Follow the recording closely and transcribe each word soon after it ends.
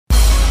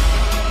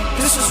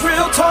This is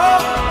Real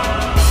Talk.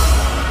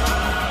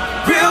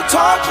 Real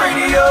Talk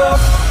Radio.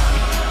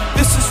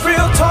 This is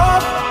Real Talk.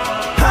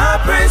 High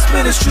Praise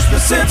Ministries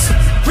presents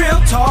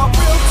Real Talk.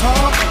 Real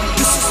Talk.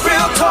 This is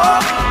Real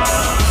Talk.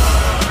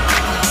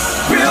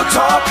 Real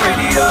Talk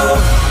Radio.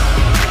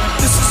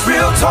 This is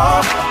Real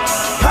Talk.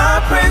 High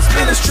Praise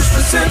Ministries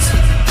presents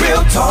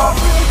Real Talk.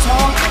 Real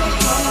Talk.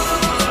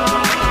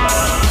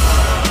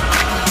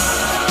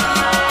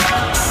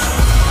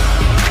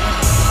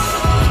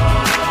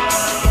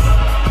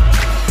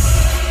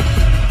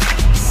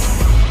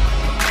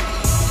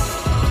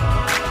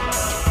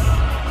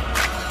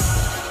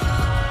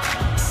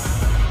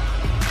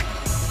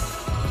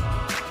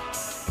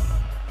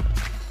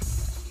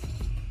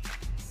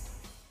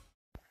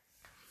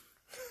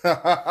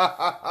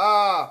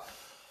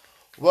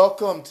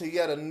 Welcome to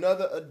yet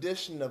another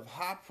edition of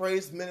High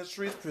Praise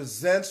Ministries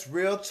presents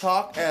Real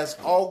Talk. As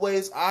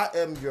always, I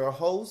am your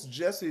host,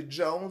 Jesse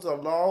Jones,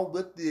 along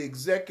with the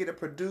executive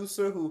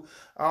producer, who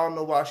I don't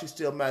know why she's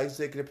still my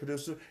executive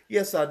producer.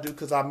 Yes, I do,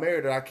 because I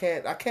married her. I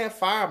can't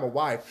fire my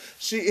wife.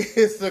 She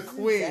is the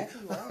queen.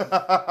 Exactly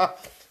right.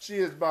 She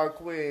is my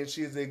queen.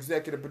 She is the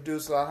executive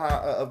producer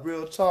of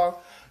Real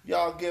Talk.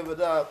 Y'all give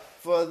it up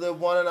for the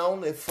one and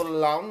only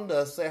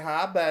Philonda. Say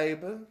hi,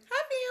 baby. Hi,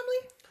 family.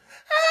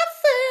 Hi,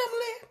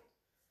 family.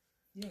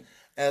 Yeah.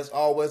 As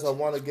always, I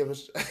want to give a...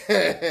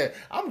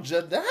 I'm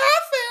just the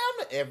hi,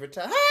 family every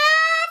time.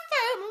 Hi,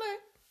 family.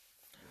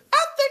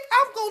 I think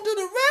I'm going to do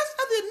the rest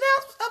of the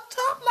announcements up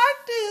top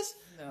like this.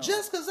 No,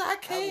 just because I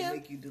can. I will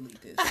make you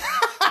delete this.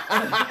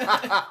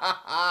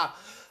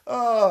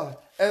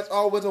 As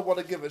always, I want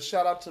to give a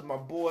shout out to my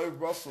boy,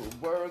 Russell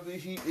Worthy.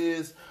 He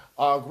is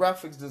a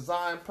graphics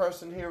design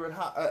person here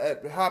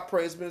at High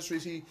Praise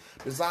Ministries. He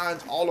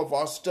designs all of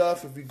our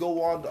stuff. If you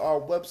go on to our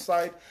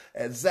website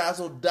at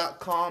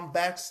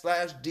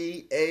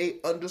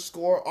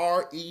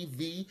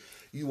Zazzle.com/DA_REV,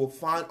 you will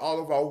find all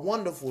of our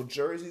wonderful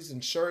jerseys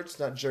and shirts,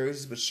 not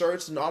jerseys, but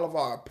shirts and all of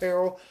our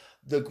apparel.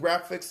 The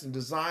graphics and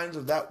designs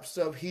of that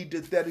stuff, he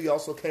did that. He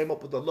also came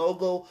up with the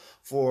logo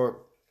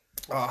for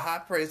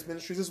High Praise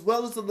Ministries, as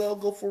well as the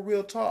logo for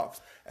Real Talk.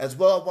 As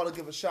well, I want to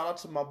give a shout out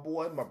to my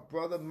boy, my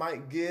brother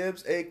Mike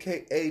Gibbs,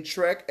 aka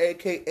Trek,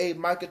 aka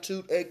Micah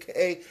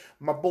aka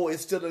my boy is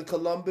still in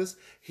Columbus.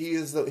 He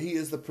is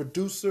the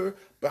producer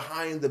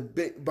behind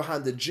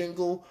the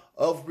jingle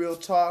of Real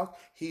Talk.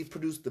 He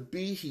produced the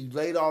beat. He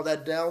laid all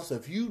that down. So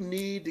if you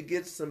need to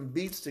get some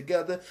beats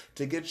together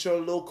to get your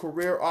little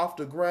career off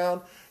the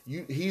ground,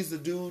 he's the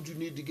dude you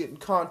need to get in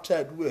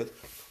contact with.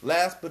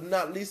 Last but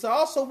not least, I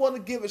also want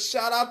to give a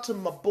shout out to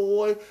my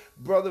boy,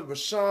 brother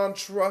Rashawn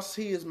Truss.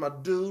 He is my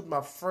dude,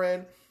 my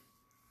friend,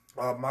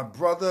 my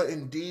brother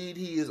indeed.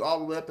 He is all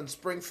the way up in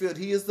Springfield.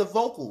 He is the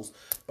vocals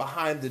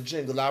behind the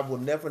jingle. I will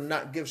never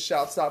not give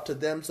shouts out to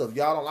them. So if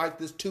y'all don't like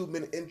this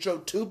 2-minute intro,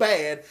 too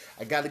bad.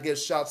 I got to give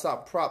shouts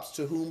out, props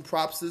to whom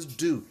props is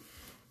due.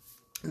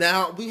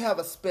 Now, we have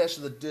a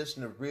special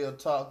edition of Real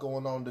Talk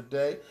going on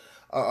today.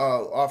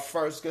 Our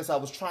first guest, I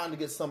was trying to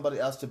get somebody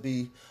else to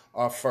be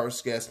our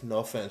first guest. No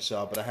offense,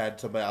 y'all, but I had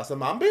somebody else in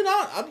mind. I'm being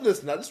honest. I'm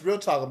listening. Now, this is Real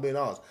Talk. I'm being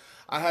honest.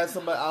 I had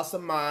somebody else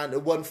in mind.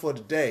 It wasn't for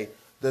today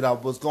that I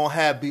was going to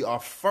have be our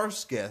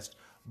first guest,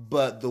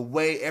 but the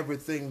way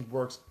everything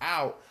works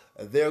out,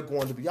 they're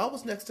going to be. Y'all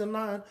was next in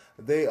line.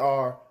 They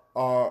are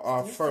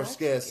our first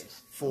guest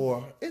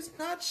for. It's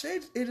not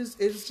shade. It is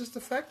just the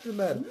fact of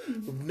the matter.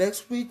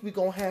 Next week we're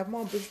gonna have him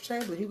on, Bishop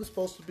Chamberlain. He was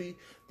supposed to be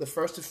the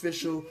first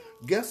official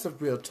guest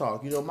of Real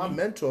Talk. You know, my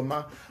mentor,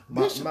 my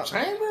Bishop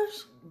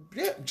Chambers.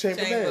 Yeah,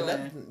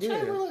 Chamberlain.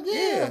 Chamberlain.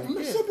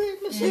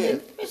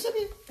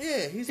 Mississippi.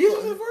 Yeah, he was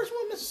the first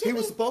one, Mississippi. He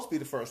was supposed to be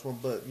the first one,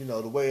 but you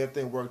know the way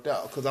everything worked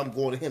out, because I'm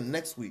going to him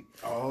next week.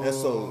 Oh, and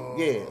so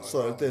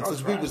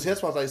since we was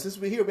his, I was like, since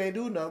we here, we ain't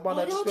doing nothing. Why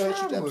not just go ahead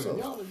and shoot the episode?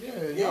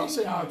 Y'all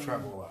say I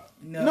travel a lot.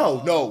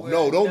 No,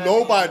 don't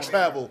nobody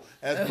travel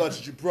as much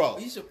as you, bro.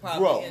 You should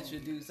probably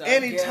introduce our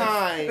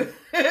anytime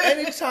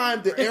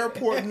the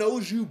airport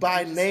knows you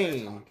by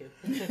name,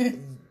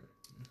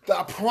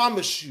 I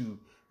promise you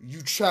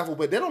travel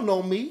with. They don't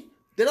know me.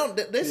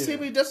 They see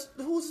me just,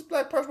 who's this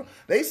black person?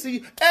 They see,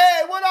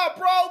 hey, what up,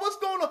 bro? What's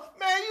going on?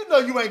 Man, you know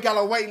you ain't got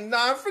to wait in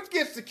line.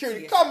 Forget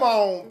security. Come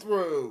on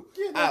through.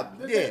 That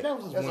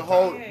was that's a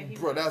whole,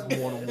 bro, that's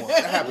more than one.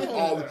 That happens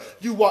all.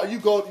 You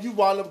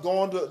wind up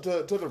going to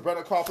the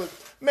rental car place.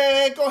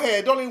 Man, go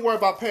ahead. Don't even worry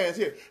about pants.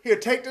 Here,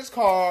 take this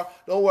car.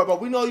 Don't worry about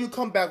it. We know you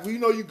come back. We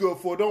know you good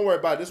for it. Don't worry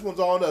about it. This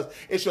one's on us.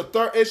 It's your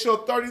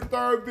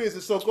 33rd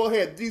visit, so go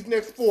ahead. These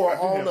next 4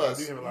 are on us.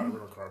 I do have a lot of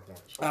rental car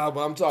points. What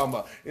I'm talking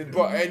about.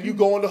 And you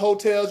go into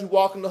hotels, you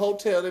walk in the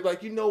hotel, they're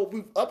like, you know,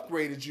 we've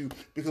upgraded you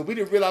because we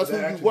didn't realize who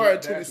you were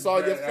until we saw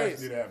your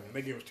face.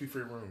 They gave us 2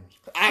 free rooms.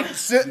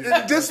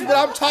 This is what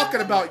I'm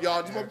talking about,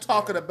 y'all. This is what I'm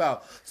talking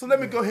about. So let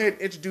me go ahead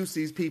and introduce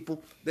these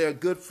people. They're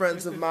good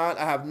friends of mine.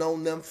 I have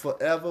known them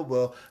forever.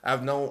 Well,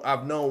 I've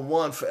known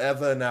one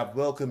forever, and I've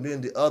welcomed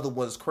in the other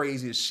one as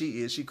crazy as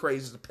she is. She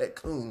crazy as a pet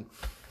coon.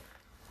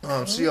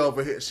 She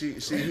over here.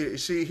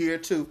 She here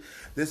too.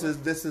 This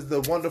is the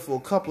wonderful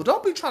couple.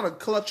 Don't be trying to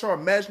clutch your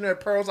imaginary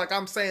pearls like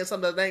I'm saying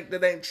something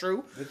that ain't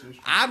true.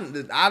 I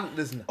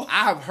listen.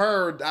 I've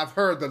heard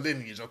the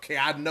lineage. Okay,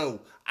 I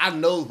know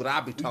what I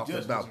be talking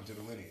about. To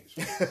the lineage.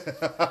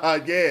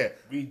 Yeah.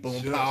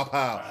 Boom, pow,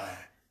 pow.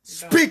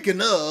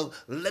 Speaking of,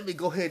 let me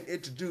go ahead and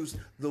introduce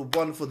the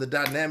wonderful, the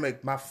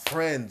dynamic, my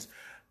friends,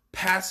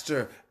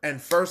 Pastor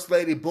and First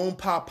Lady Boom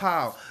Pow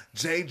Pow,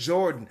 Jay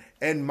Jordan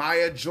and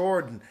Maya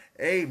Jordan.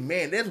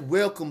 Amen. Let's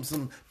welcome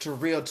some to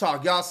Real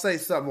Talk. Y'all say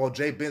something. Well,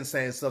 Jay been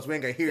saying something. So we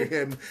ain't gonna hear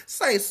him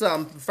say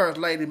something. First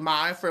Lady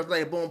Maya, First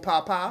Lady Boom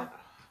Pow Pow.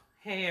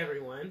 Hey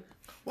everyone.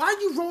 Why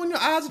are you rolling your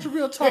eyes at the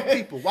Real Talk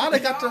people? Why they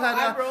got to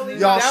have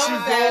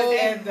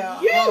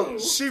that? Y'all,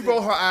 she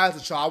rolled her eyes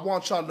at y'all. I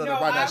want y'all to know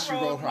that right now. She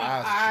rolled her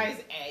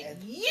eyes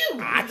at you.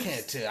 I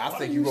can't tell. I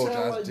think you rolled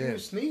your eyes at you them.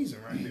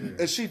 sneezing right there.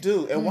 And she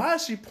do. And why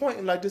is she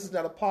pointing like this is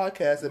not a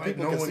podcast and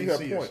people can see her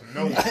point?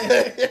 No one.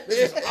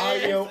 This is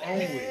audio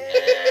only.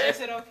 Is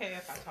it okay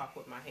if I talk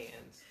with my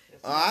hands?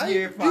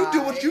 You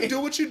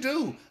do what you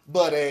do.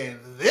 But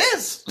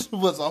this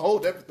was a whole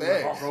different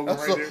thing.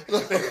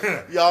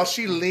 Y'all,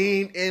 she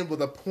leaned in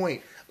with a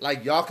point.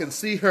 Like y'all can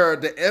see her.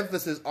 The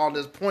emphasis on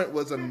this point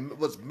was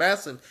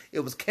massive.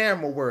 It was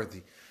camera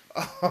worthy.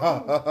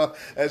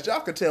 As y'all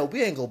can tell,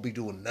 we ain't gonna be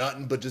doing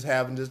nothing but just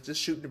having just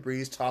shooting the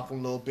breeze, talking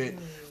a little bit,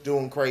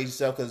 doing crazy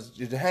stuff. Because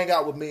to hang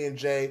out with me and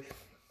Jay,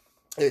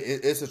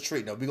 it's a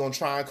treat. Now we're gonna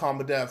try and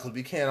calm it down because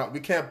we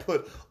can't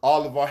put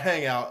all of our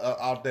hangout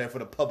out there for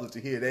the public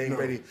to hear. They ain't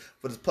ready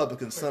for this public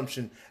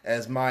consumption.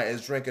 As Maya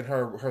is drinking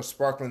her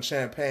sparkling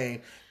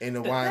champagne in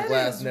the wine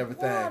glass and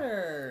everything.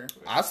 Water.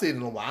 I see it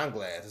in the wine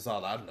glass. That's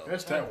all I know.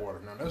 That's tap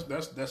water. Now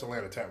that's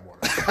Atlanta tap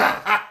water.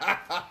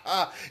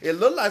 It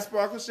looked like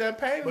sparkling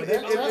champagne But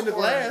in the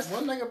glass.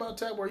 One thing about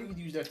tap water, you can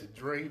use that to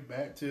drink,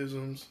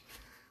 baptisms,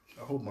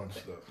 a whole bunch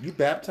of stuff. You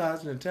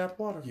baptizing in tap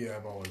water? Yeah,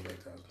 I've always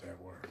baptized in tap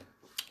water.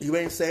 You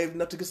ain't saved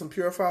enough to get some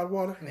purified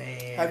water?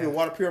 Man. Have your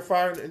water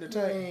purifier in the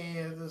tank?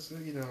 Man,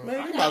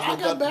 Man, I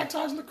got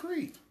baptized in the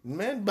creek.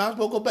 Man, might as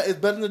well go back. It's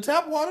better than the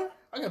tap water?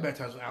 I got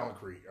baptized in Allen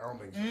Creek. I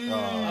don't think so.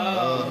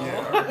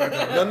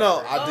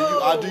 No.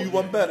 I'll do you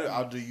one better.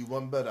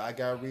 I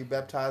got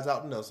re-baptized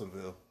out in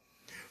Nelsonville.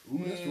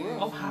 Ooh, that's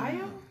rough.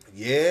 Ohio?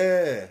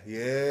 Yeah.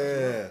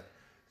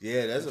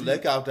 There's a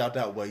lake out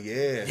that way.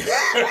 Yeah.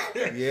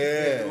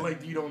 The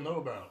lake you don't know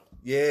about.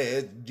 Yeah.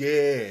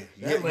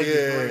 That lake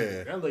is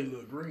green. That lake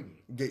looked green.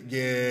 Yeah.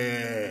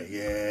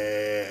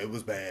 It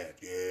was bad.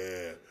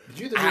 Yeah.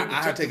 Did you I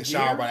had to take a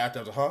shower right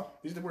after. Huh?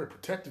 Did you wear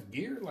protective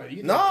gear? Like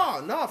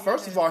No.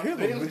 First of all, here's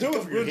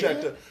what's real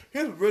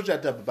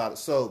jacked up about it.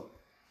 So,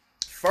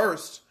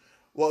 first,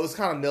 well, it was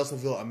kind of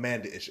Nelsonville,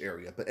 Amanda-ish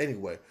area. But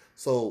anyway,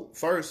 so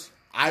first,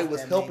 I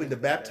was helping to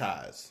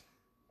baptize.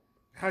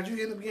 How'd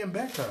you end up getting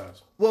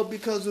baptized? Well,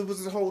 because it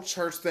was a whole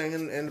church thing,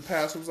 and the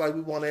pastor was like,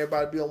 we want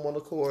everybody to be on one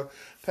accord.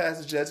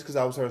 Pastor Jesse, because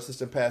I was her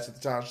assistant pastor at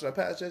the time, she's like,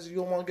 Pastor Jesse, you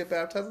don't want to get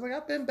baptized? I was like,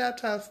 I've been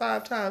baptized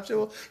 5 times. She said,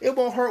 well, it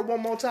won't hurt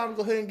one more time.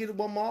 Go ahead and get it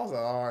one more. I was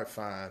like, all right,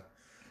 fine.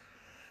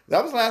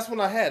 That was the last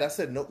one I had. I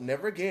said, nope,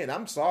 never again.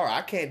 I'm sorry.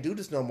 I can't do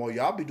this no more.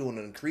 Y'all be doing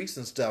an increase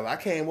and stuff. I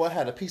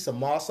had a piece of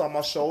moss on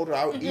my shoulder.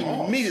 I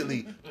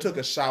immediately took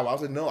a shower. I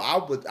was like, no,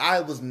 I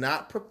was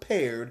not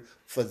prepared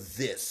for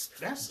this.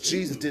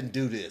 Jesus didn't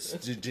do this.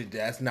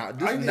 That's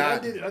not. I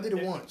did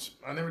it once.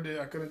 I never did.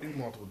 I couldn't do it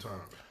multiple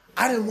times.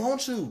 I didn't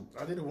want to.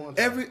 I did it once.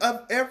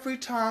 Every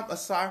time,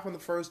 aside from the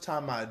first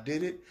time I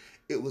did it,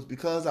 it was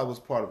because I was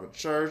part of a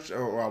church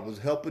or I was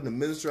helping the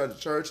minister at the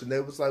church, and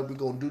they was like, we're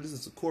going to do this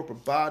as a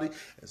corporate body,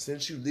 and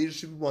since you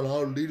leadership, we want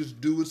our leaders to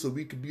do it so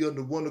we can be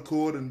under one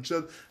accord and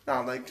church. Now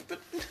I'm like, but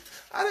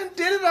I done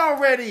did it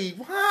already.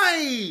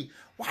 Why?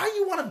 Why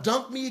you want to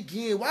dunk me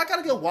again? Why I got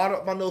to get water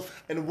up my nose?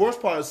 And the worst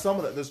part is some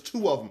of that, there's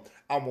 2 of them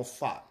I almost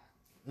fought.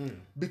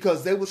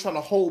 Because they was trying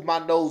to hold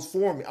my nose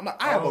for me. I'm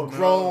like, I am a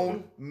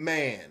grown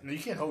man. No, you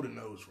can't hold a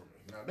nose for me.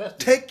 No,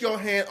 Take your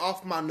hand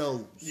off my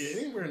nose.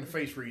 Yeah, anywhere in the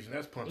face region,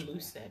 that's punchable.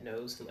 Loose that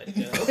nose to let it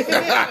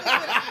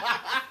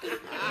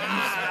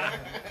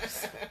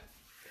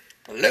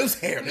go. Loose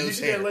hair. Did you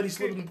see that lady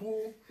slip in the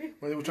pool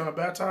when they were trying to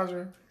baptize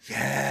her?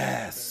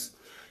 Yes.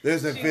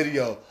 There's a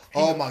video.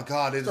 Oh my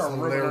God, it is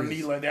hilarious.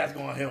 Knee like that's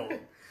going to help.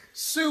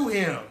 Sue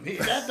him.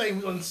 That thing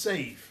was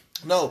unsafe.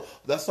 No,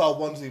 that's all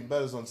one's even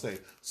better is unsafe.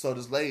 So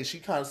this lady, she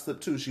kind of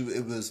slipped too.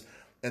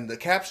 And the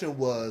caption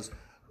was,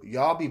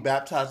 y'all be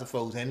baptizing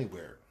folks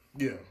anywhere.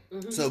 Yeah.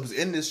 Mm-hmm. So it was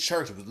in this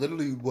church. It was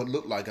literally what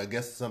looked like, I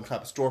guess, some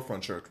type of storefront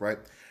church, right?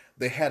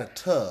 They had a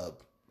tub,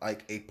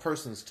 like a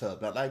person's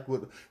tub, not like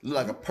what looked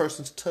like a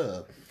person's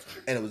tub,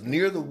 and it was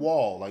near the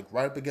wall, like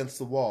right up against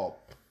the wall.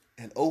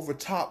 And over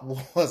top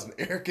was an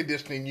air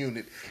conditioning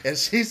unit, and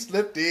she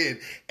slipped in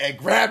and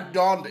grabbed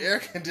on the air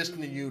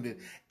conditioning unit,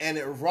 and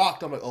it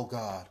rocked. I'm like, oh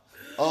God,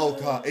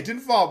 it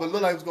didn't fall, but it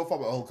looked like it was gonna fall.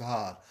 But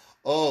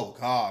oh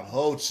God,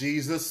 oh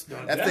Jesus,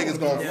 that thing is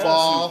gonna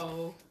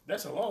fall.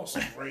 That's a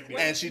lawsuit right there.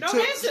 And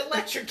that's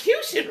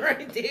electrocution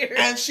right there.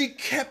 And she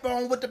kept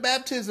on with the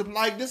baptism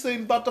like this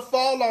ain't about to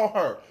fall on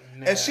her.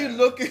 And she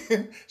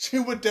looking, she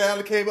went down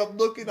and came up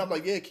looking. I'm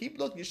like, yeah, keep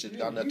looking. You should have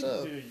done that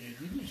too.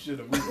 You should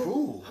have been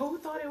cool. Who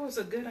thought it was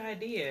a good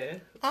idea?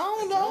 I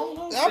don't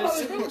know.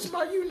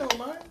 Somebody you know,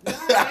 man.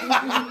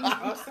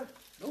 Also,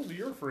 Those are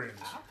your friends.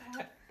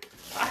 okay.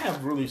 I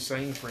have really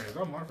sane friends.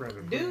 All my friends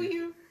are Do pretty.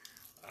 you?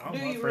 All Do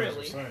my you friends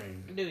really? are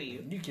sane. Do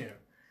you? You can't.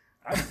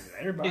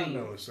 Everybody Do you?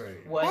 knows is sane.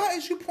 What? Why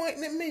is you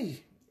pointing at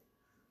me?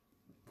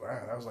 Wow,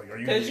 I was like, are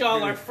you? Because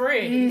y'all are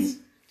friends.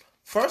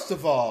 First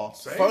of all,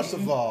 Same.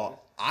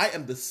 I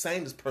am the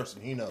sanest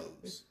person he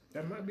knows.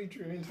 That might be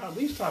true. At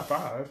least top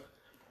 5.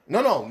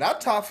 No,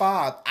 not top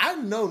 5. I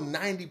know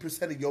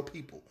 90% of your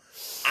people.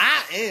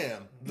 I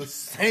am the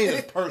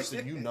sanest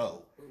person you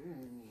know.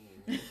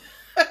 You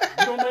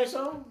don't think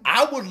so?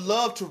 I would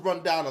love to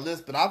run down a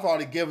list, but I've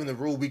already given the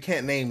rule we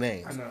can't name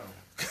names. I know.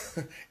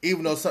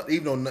 even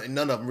though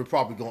none of them are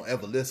probably gonna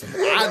ever listen. But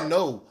I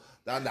know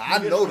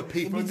the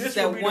people. This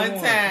That will be one the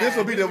one. time. This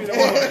will be the one.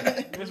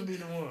 This will be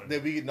the one. They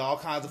be getting all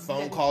kinds of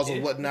phone calls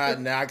and whatnot.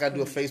 Now I gotta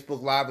do a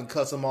Facebook Live and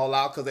cuss them all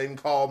out because they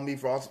didn't call me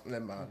for all.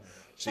 Never mind.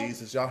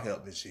 Jesus, y'all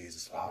help me,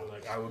 Jesus.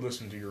 I would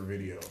listen to your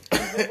video.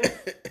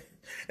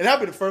 And that'll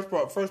be the first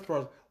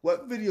part.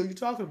 What video you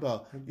talking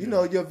about? You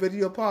know, your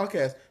video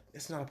podcast.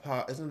 It's not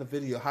a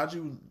video. How'd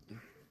you?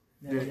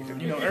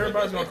 You know,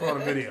 everybody's gonna call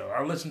it a video.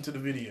 I listen to the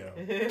video,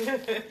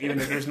 even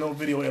if there's no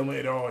video element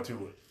at all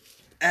to it.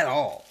 At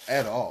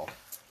all.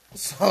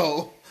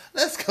 So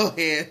let's go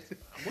ahead.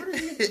 Where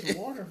did you get this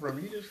water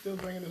from? You just still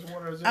drinking this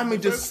water? I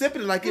mean, just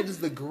sipping it like it is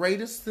the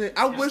greatest thing.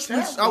 I wish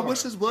this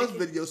was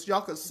video so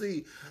y'all could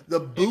see the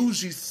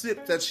bougie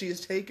sip that she is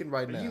taking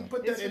right now. You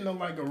put that in the,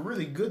 like a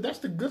really good. That's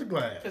the good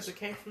glass. Because it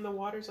came from the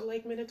waters of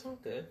Lake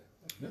Minnetonka.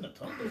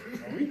 Minnetonka.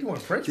 Are we doing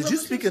French? Did you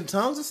speak in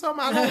tongues or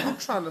something? I'm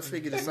trying to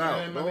figure this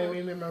out. No. It's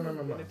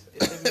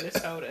in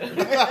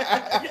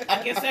Minnesota.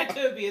 I guess that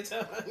could be a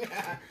tongue.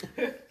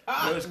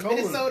 It's cold.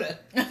 Minnesota.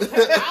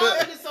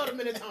 Minnesota,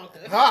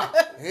 Minnetonka. Ha!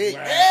 Hey,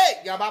 Wow. hey!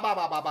 Yeah,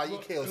 bye, you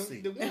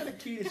KLC. The one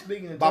key to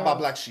speaking in Bye, tongues.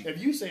 black sheep.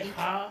 If you say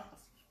ha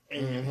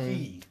and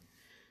he,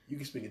 you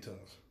can speak in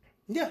tongues.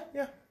 Yeah.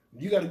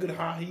 You got a good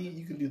ha he,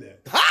 you can do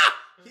that. Ha!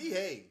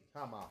 Hey.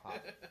 How about ha?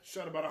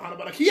 Shut about a ha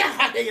about a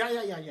yeah.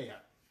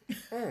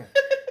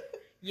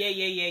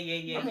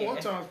 Yeah. I mean, one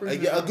time, A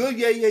good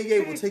yeah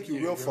will take you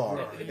real far.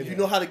 right, If yeah. you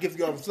know how to give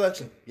your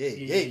reflection. Yeah.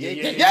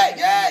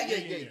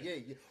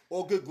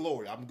 Or good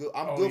glory. I'm good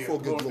for a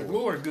good glory.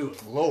 Glory, good.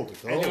 Glory.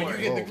 And then when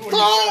you get the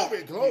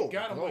glory, Glory. you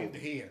gotta wave the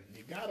hand.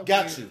 You gotta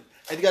Got wave- you.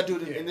 And you got to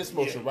do it in this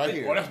motion right Oh,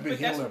 here. that's big But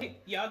heel that's level.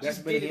 y'all That's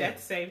just big did it heel. at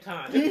the same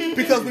time.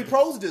 Because we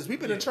pros this. We've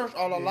been in church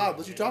all our lives.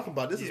 What you talking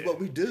about? This is what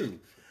we do.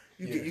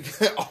 You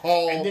get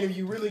all. And then if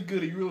you're really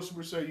good, you're real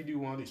super sure you do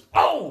one of these.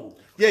 Oh!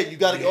 Yeah, you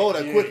got to go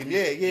that Yeah, quick.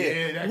 yeah,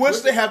 Yeah. that Which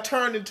quick. they have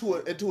turned into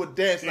a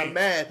dance, and I'm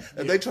mad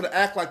that they try to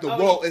act like the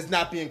world is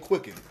not being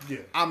quickened. Yeah.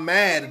 I'm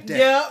mad at that.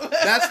 Yep.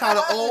 That's how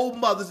the old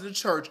mothers in the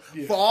church.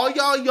 Yeah. For all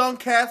y'all young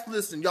cats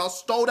listening, y'all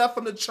stole that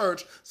from the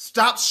church.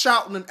 Stop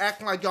shouting and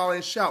acting like y'all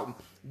ain't shouting.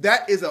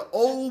 That is an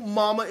old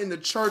mama in the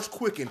church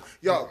quickened.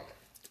 Y'all,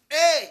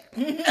 hey,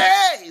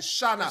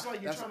 shut up. It's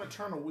like you're trying to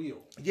turn a wheel.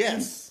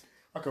 Yes.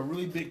 Like a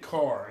really big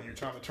car, and you're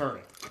trying to turn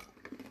it.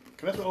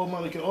 Cause that's what old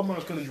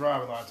mothers couldn't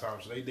drive a lot of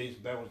times, so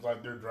that was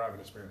like their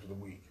driving experience of the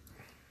week.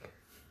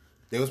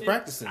 They was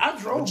practicing. I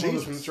drove with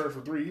mothers from the Jesus. church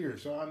for 3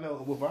 years, so I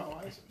know without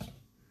license.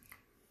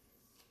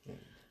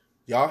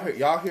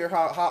 Y'all hear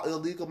how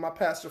illegal my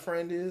pastor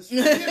friend is? They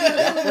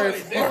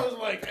was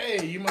like,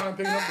 "Hey, you mind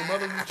picking up the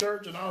mothers in the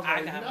church?" And I was I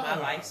like, got nah. my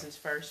license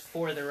first.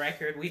 For the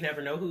record, we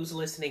never know who's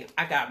listening.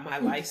 I got my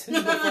license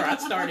before I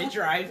started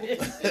driving.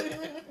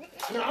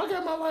 No, I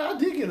got my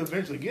license. I did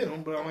eventually get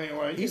them, but I mean,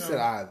 like He said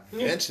I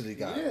eventually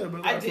got it. Yeah,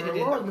 but I like, did for it a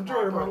in large the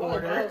majority of my proper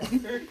life,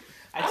 order.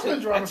 I've been I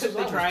driving took since I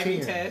the was driving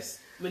 10. test,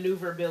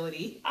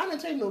 maneuverability. I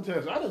didn't take no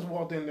test. I just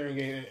walked in there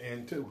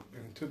and took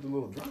the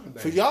little driving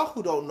thing. For y'all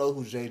who don't know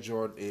who Jay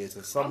Jordan is,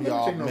 and some of I'm never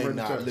y'all taking no may written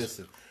not test.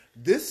 listen,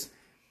 this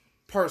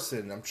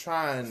person, I'm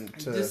trying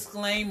to.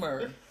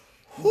 Disclaimer.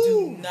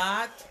 Do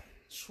not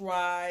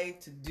try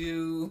to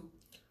do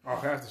Oh,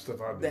 half the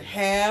stuff I did.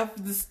 half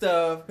the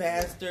stuff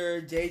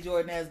Pastor Jay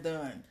Jordan has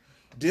done.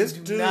 This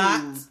Do dude,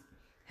 not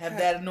have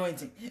that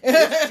anointing.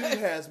 this dude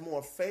has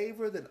more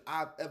favor than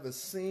I've ever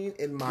seen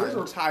in my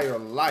entire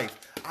life.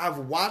 I've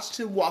watched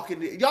him walk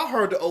in. Y'all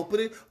heard the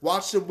opening.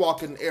 Watched him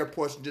walk in the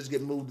airports and just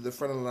get moved to the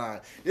front of the line.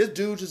 This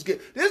dude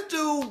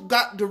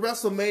got to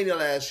WrestleMania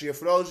last year.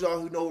 For those of y'all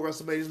who know what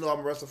WrestleMania is, know I'm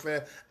a wrestling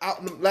fan.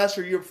 Out last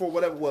year before,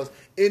 whatever it was,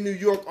 in New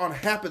York on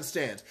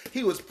happenstance.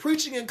 He was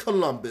preaching in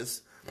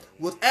Columbus.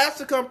 Was asked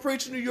to come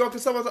preach in New York,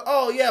 and someone said,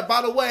 "Oh yeah,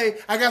 by the way,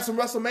 I got some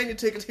WrestleMania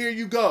tickets. Here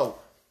you go."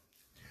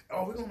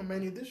 Oh, we're going to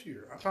Mania this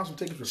year. I found some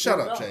tickets for Shut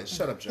up, $40. Jay.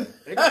 Shut up, Jay.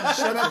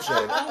 Shut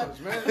up,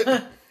 Jay.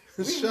 Man.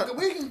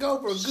 We can go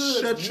for a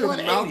good Shut your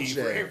 180 mouth,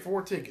 Jay. for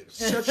 4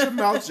 tickets. Shut your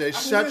mouth, Jay. I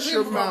can Shut get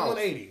your it for mouth.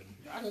 180.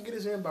 I can get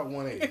his in about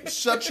 180.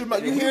 Shut your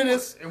mouth. You hear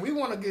this? And we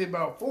want to get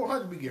about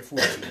 400. We get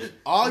 400.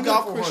 All We y'all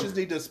get 400. Christians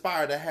need to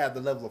aspire to have the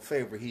level of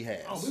favor he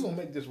has. Oh, we're going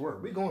to make this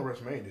work. We're going to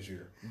WrestleMania this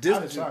year. This-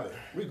 I decided.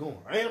 We're going.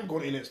 I am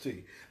going to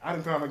NXT. I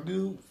done found a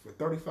dude for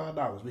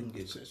 $35. We can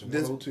get Section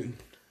 102.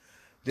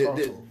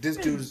 This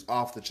dude is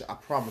off the I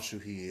promise you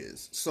he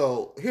is.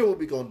 So here what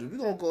we gonna do. We're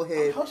gonna go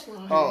ahead. Hustle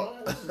out here,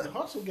 man. This is a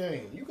hustle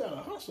game. You got to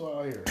hustle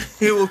out here.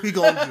 Here what we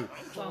gonna do.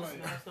 Close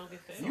enough, don't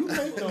get fed. You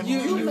make the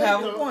You make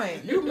have the- a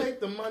point. You make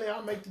the money, I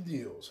make the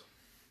deals.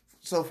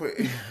 So for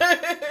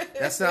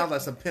that sounds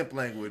like some pimp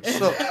language.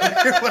 So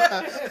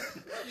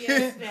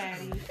Yes,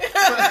 Daddy.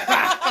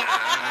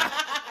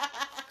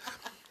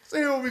 So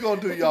here what we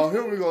gonna do, y'all.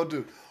 Here what we gonna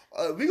do.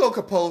 We gonna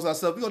compose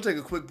ourselves. We gonna take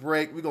a quick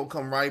break. We gonna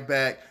come right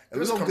back,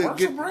 and we There's gonna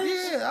commercial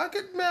breaks? Yeah, I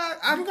get man.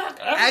 I You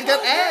got I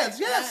got advertising? ads.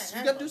 Yes,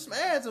 you gotta do some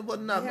ads and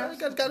whatnot. Man, We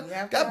got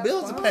have got to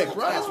bills have to pay, fun.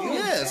 bro.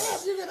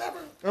 Yes, You can have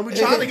it. and we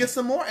trying to get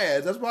some more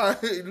ads. That's why.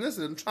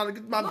 Listen, I'm trying to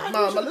get my You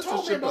my should've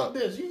told me listenership about up.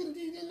 this. You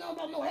didn't know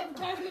about no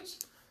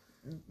advertisements?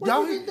 What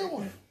Y'all- you been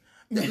doing?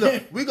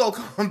 Look, we gonna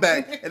come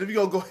back and we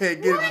gonna go ahead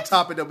and get into the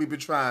topic that we've been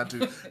trying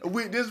to.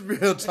 This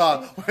real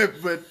talk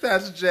with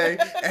Pastor Jay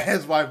and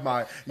his wife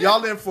Maya.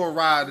 Y'all in for a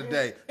ride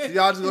today, so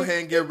y'all just go ahead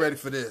and get ready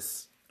for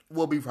this.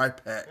 We'll be right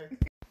back.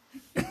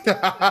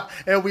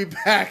 And we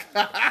back.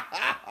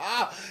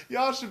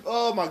 Y'all should.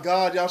 Oh my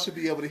God, y'all should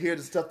be able to hear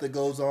the stuff that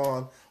goes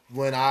on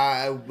when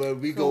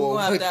we go. We'll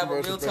have to have a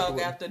commercial real break. talk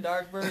after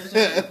dark version.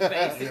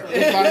 Basically. We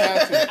might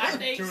have to. I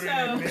think Tune in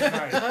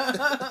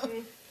at so.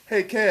 midnight.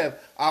 Hey Kev,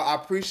 I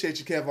appreciate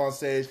you, Kev, on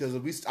stage because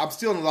I'm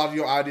stealing a lot of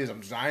your ideas.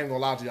 I ain't gonna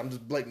lie to you. I'm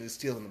just blatantly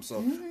stealing them.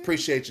 So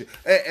appreciate you.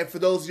 And for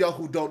those of y'all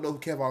who don't know who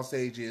Kev on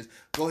stage is,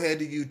 go ahead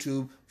to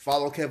YouTube,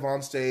 follow Kev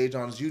on stage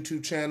on his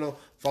YouTube channel,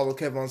 follow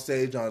Kev on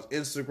stage on his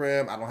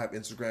Instagram. I don't have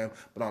Instagram,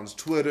 but on his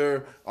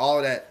Twitter, all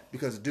of that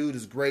because the dude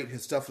is great.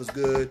 His stuff is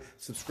good.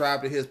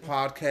 Subscribe to his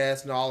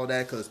podcast and all of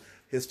that because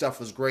his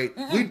stuff is great.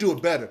 We do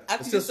it better.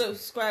 After you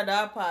subscribe to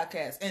our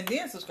podcast and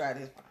then subscribe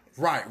to his podcast.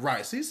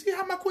 Right. See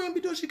how my queen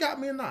be doing? She got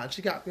me in line.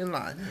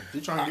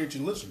 You're trying to get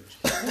your listeners.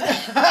 Listen,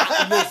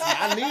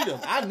 I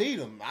need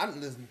them.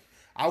 Listen.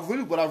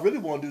 What I really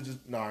want to do I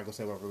ain't gonna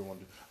say what I really want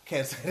to do.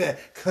 Can't say that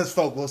because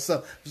folk my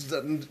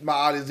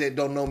audience that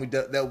don't know me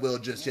that well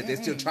just yet. They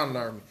still trying to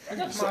learn me. I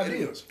got some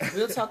ideas.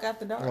 Real talk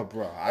after dark. Oh,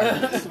 bro. I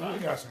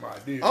got some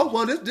ideas. Oh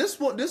well, this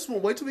one.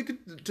 Wait till we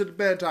get to the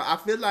banter. I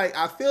feel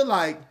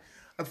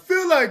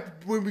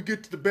like when we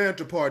get to the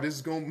banter part, this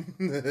is gonna.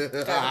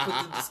 Gotta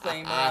put the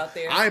disclaimer out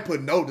there. I ain't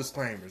put no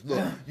disclaimers.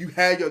 Look, you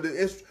had your. The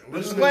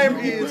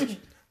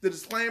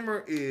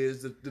disclaimer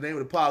is the name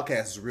of the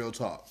podcast is Real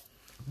Talk.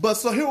 But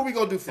so here what we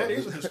gonna do first. That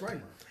is a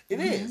disclaimer. It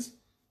is.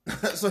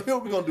 So here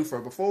what we gonna do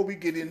first before we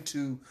get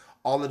into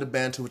all of the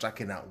banter, which I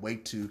cannot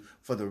wait to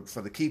for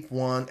the keep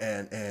one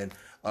and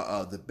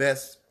the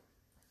best.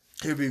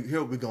 Here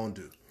what we gonna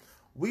do.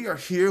 We are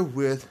here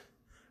with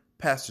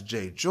Pastor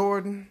Jay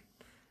Jordan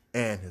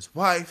and his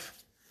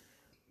wife,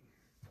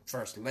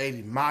 First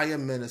Lady Maya,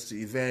 Minister,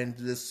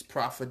 Evangelist,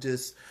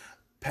 Prophetess,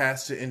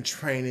 Pastor in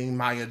Training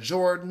Maya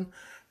Jordan,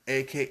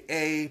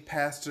 a.k.a.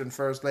 Pastor and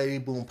First Lady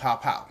Boom Pow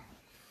Pow.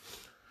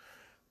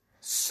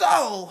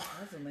 So,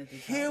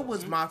 here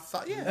was my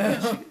thought.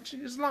 Yeah,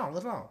 it's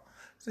long.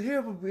 So here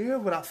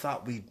what I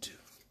thought we'd do.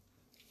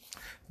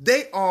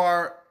 They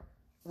are,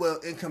 well,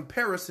 in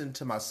comparison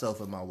to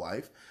myself and my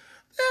wife,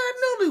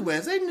 they're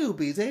newlyweds. They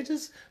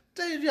newbies.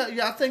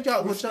 Y'all think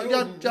y'all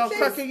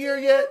crack a year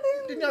yet?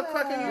 Didn't y'all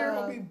crack a year?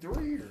 It'll be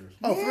 3 years.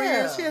 Oh, 3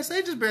 years? Yes,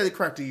 they just barely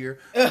cracked a year.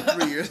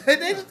 3 years. They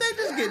just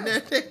getting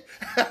there.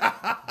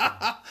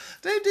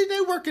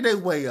 They working their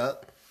way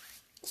up.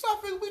 So I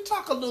think we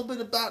talk a little bit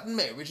about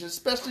marriage,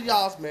 especially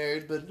y'all's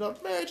marriage,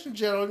 but marriage in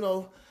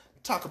general,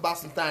 talk about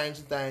some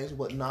things and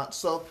whatnot.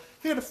 So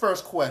here's the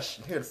first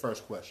question.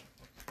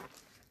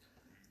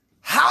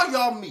 How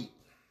y'all meet?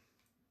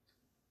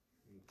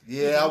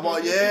 Yeah,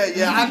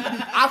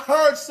 I've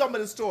heard some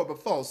of the story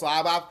before, so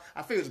I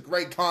figure it's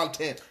great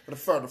content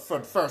for the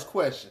first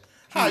question.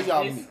 How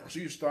y'all meet?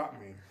 She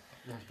stopped me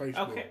on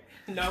Facebook. Okay.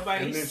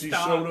 Nobody And then she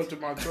stopped. showed up to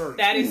my church.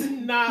 That is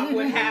not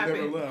what Never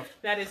happened. left.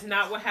 That is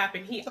not what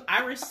happened.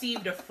 I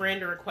received a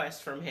friend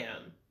request from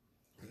him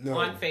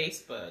on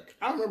Facebook.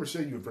 I remember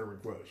sending you a friend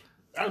request.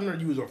 I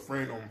remember you was a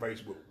friend on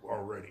Facebook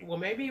already. Well,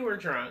 maybe you were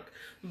drunk,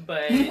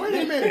 but Wait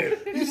a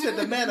minute. You said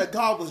the man of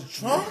God was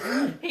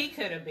drunk? he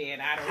could have been.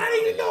 I don't know. How do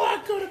you know I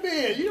could have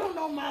been? You don't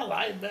know my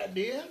life back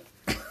then.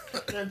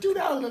 In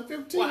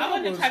 2015, Well, I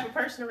wasn't the type of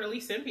person to really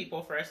send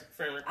people for a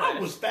friend request. I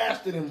was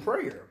fasting in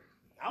prayer.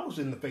 I was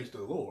in the face of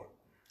the Lord.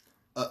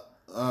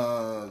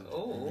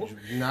 Oh.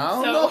 No, I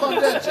don't know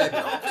about that,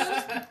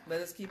 Jacob.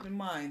 Let us keep in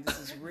mind, this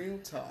is real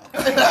talk.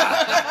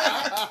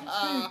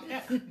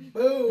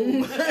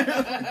 Boom.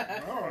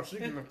 Oh,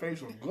 seeking the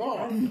face of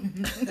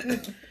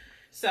God.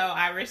 So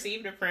I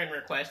received a friend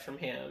request from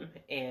him,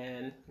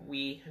 and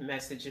we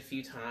messaged a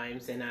few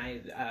times, and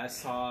I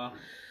saw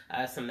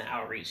some of the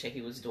outreach that he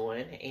was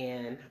doing,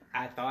 and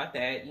I thought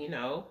that,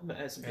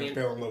 as And being...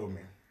 fell in love with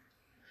me.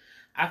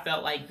 I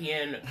felt like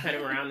being kind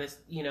of around this,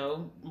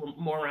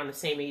 more around the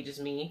same age as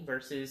me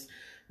versus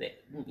But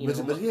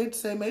he ain't the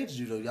same age as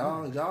you though.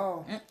 Y'all. Well,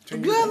 Y'all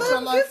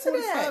like let's get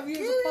to that. 45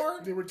 years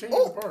apart. They were 10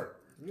 years apart.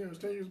 Yeah, it was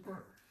 10 years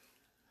apart.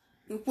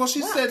 Well,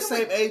 she said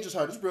same age as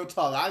her. This is real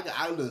talk.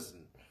 I listen.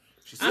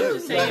 She said I'm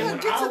just saying, When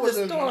get to I the was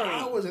in, story. when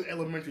I was in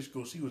elementary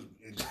school, she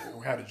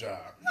had a job.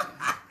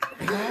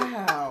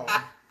 Wow.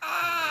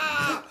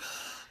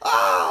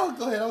 Oh,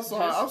 go ahead. I'm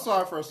sorry. I'm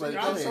sorry, First Lady.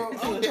 Go I ahead.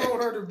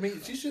 told her to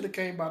meet. She should have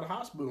came by the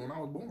hospital when I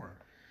was born,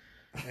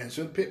 and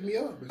should have picked me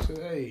up and said,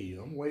 "Hey,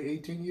 I'm way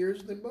 18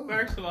 years than both."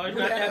 First of all, it's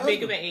not that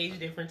big of an age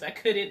difference. I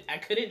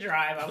couldn't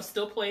drive. I was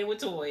still playing with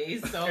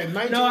toys. So In no,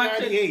 I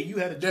couldn't. 1998, you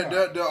had a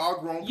job. There are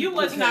grown people. You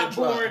was who not can't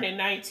drive. born in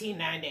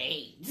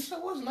 1998. Yes, I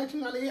was. In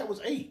 1998, I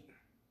was 8.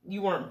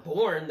 You weren't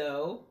born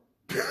though.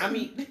 I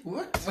mean,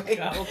 What?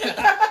 oh,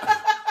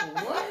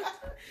 What?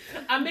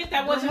 I meant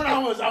that wasn't. I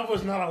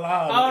was not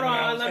alive. Hold when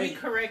I on, was let me 8.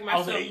 correct I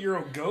was myself. an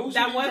 8-year-old ghost.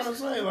 That What was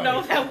you trying to say? Like,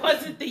 no, that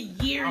wasn't the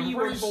year I'm you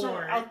were pretty sure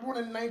born. I was born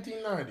in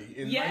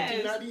 1990. In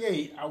Yes.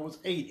 1998, I was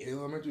 8 in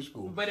elementary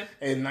school. But if-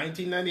 in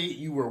 1998,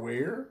 you were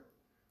where?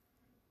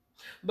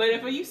 But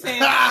if you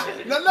saying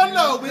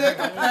No. We ain't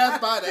gonna pass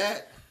by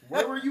that.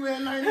 Where were you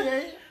at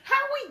 98? how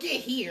we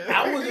get here?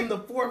 I was in the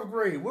 4th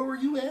grade. Where were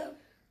you at?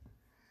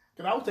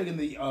 Because I was taking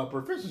the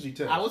proficiency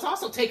test. I was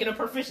also taking a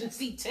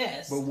proficiency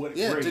test. But what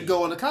Yeah, grade? to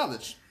go into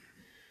college.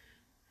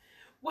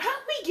 Well, how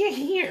we get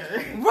here?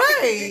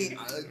 Right.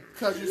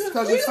 Because you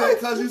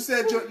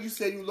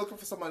said you're looking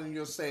for somebody in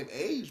your same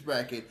age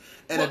bracket,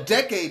 and a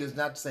decade is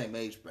not the same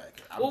age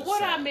bracket. I'm Well, just what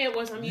saying. I meant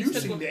was I'm You used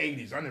to. seen the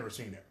 80s. I never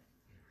seen that.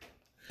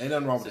 Ain't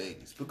nothing wrong with the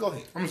 80s, but go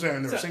ahead. I'm saying I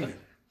never seen it.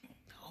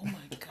 Oh my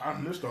God.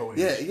 I missed the whole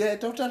 80s. Yeah.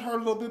 Don't that hurt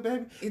a little bit,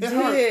 baby? It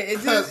hurt. did.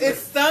 It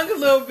stung a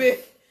little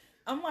bit.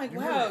 I'm like,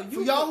 wow.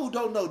 For y'all who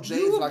don't know, Jay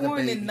you is were like a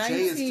born baby. in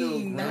Jay is still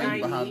 1990.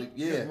 growing behind it.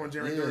 Yeah, born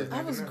January 3rd.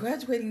 I was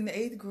graduating in the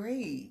 8th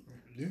grade.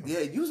 Yeah,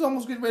 you was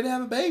almost getting ready to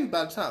have a baby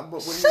by the time.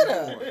 But when Shut you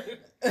up. were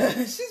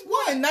born. She's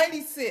born in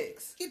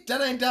 96.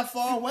 That ain't that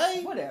far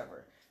away.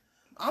 Whatever.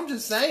 I'm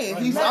just saying.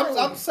 Remember-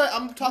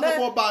 I'm talking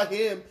more about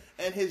him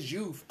and his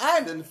youth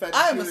than the fact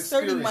I that am you're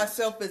asserting experienced.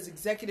 myself as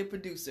executive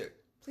producer.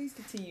 Please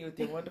continue with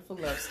your wonderful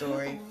love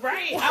story.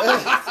 Right.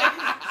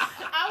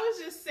 I was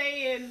just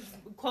saying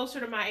closer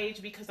to my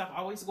age because I've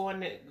always going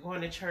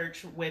to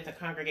church with a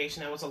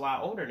congregation that was a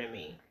lot older than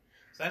me.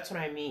 So that's what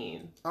I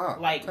mean.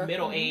 Okay.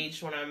 Middle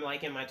aged when I'm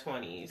like in my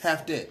 20s.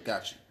 Half dead.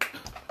 Got you.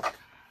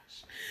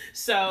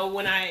 So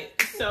when I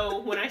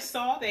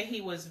saw that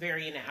he was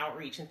very into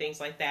outreach and things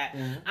like that,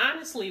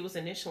 honestly, it was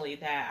initially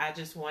that I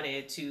just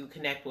wanted to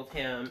connect with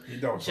him,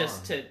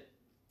 just to.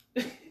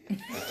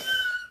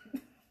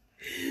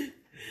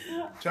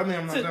 Tell me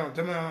I'm not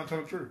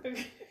telling the truth.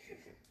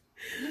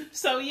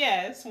 So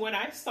yes, when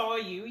I saw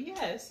you,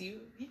 yes,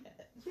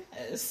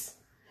 because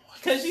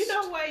you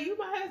know what, you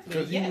my husband.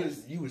 Because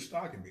Yes, you was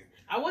stalking me.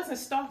 I wasn't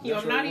stalking you.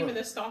 That's I'm what not it even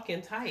was. the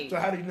stalking type. So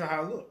how do you know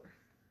how I look?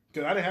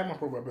 Because I didn't have my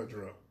profile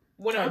picture up.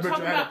 When I I'm bet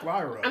talking you had a about,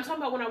 flyer up. I'm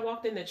talking about when I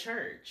walked into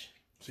church.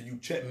 So you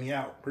checked me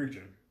out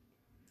preaching.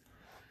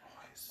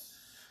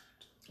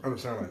 That would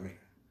sound like me.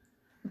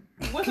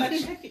 Was I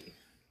checking?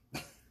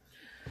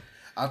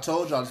 I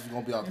told y'all this was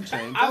gonna be off the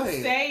chain. Go I'm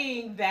ahead.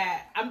 saying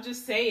that. I'm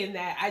just saying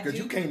that. I Because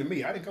do. you came to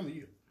me. I didn't come to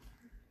you.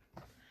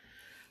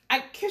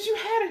 Because you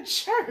had a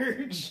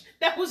church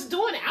that was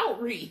doing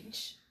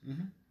outreach.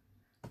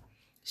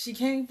 She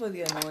came for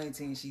the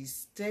anointing. She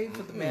stayed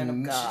for the man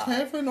of God. She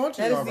came for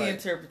anointing. That is all the right.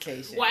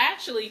 interpretation. Well,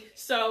 actually,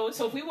 so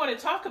if we want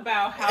to talk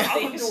about how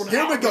things.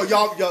 Here we go,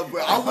 y'all.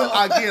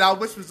 I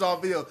wish was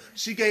on video.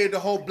 She gave the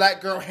whole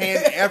black girl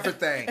hand and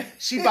everything.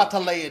 She about to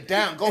lay it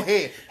down. Go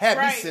ahead, have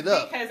me Right, sit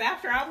up. because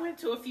after I went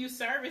to a few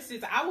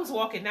services, I was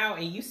walking out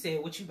and you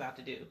said, "What you about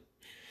to do?"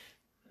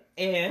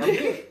 And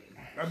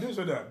I did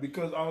say that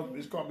because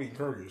it's called being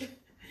courteous.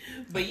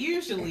 but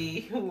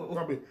usually,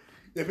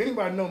 If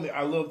anybody know me,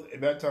 I loved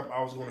at that time.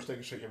 I was going to Steak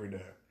and Shake every day.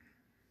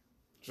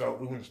 So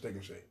we went to Steak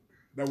and Shake.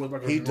 That was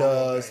like a He normal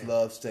does thing.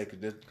 love steak.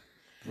 That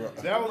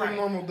was Right. a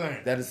normal thing.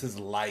 That is his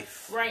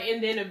life. right,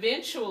 and then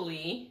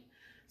eventually,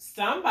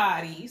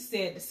 somebody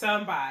said to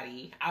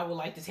somebody, "I would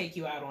like to take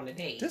you out on a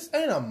date." This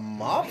ain't a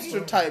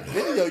mobster type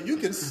video. You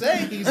can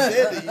say he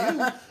said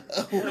to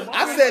you.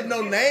 I said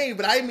no name,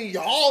 but I mean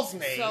y'all's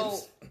names. So,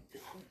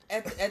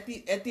 at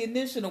the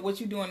initial of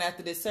what you doing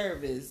after this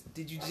service,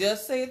 did you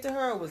just say it to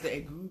her, or was there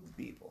a group of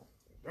people?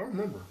 I don't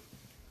remember.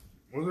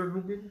 Was there a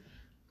group of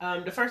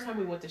people? The first time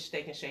we went to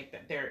Steak and Shake,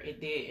 it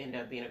did end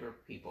up being a group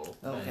of people.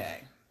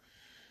 Okay.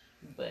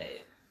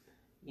 But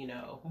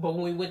but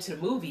when we went to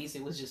the movies,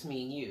 it was just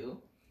me and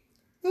you.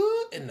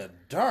 Ooh, in the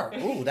dark.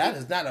 Ooh, that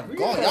is not a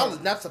goal. Y'all is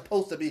not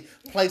supposed to be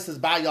places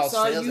by So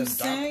yourselves are in you dark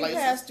saying, places.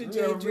 Pastor J.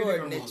 Yeah, Jordan,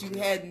 really that you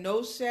had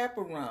no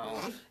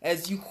chaperone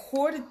as you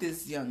courted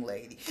this young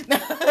lady?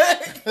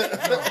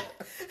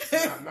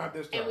 Not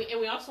this time. And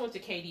we also went to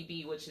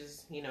KDB, which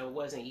is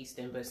was in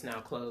Easton, but it's now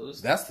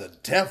closed. That's the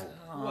devil.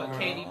 What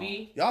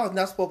KDB? Y'all is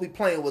not supposed to be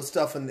playing with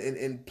stuff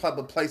in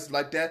public places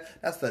like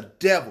that. That's the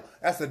devil.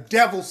 That's the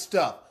devil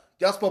stuff.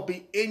 Y'all supposed to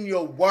be in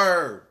your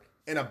word.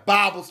 in a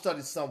Bible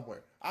study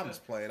somewhere. I'm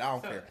just playing. I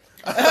don't care.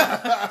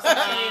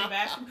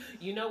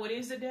 You know what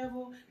is the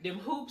devil? Them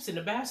hoops in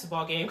the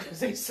basketball game because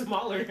they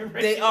smaller than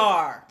regular. They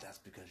are. That's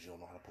because you don't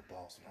know how to put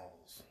balls in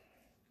holes.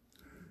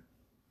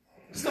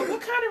 So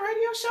what kind of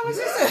radio show is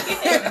this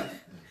again?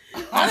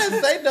 I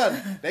didn't say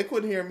nothing. They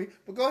couldn't hear me.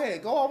 But go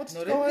ahead. Go on with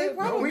No, go they ahead.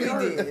 probably heard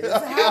did. it. It's a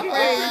high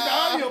praise. The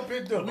audio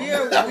picked up. We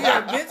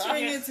are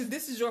venturing into.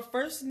 This is your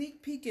first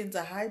sneak peek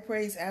into High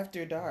Praise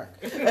After Dark.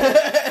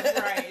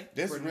 Right.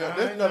 This For is real.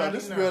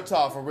 This is $9.99. real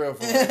talk for real.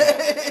 For real.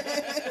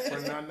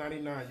 For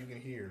 $9.99, you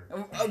can hear.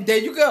 There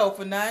you go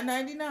for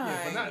 $9.99.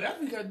 That's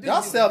because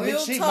Y'all sell me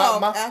Real cheap.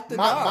 talk My after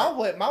dark.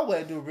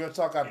 way to do real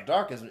talk after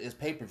dark is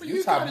pay per view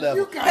You type gotta- level.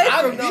 you gotta-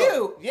 I don't know.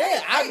 Pay-per-view.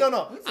 Yeah, I don't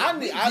know. I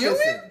need. I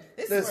listen.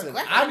 This is Listen.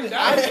 for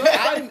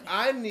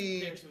I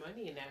need. There's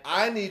money in that.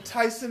 I need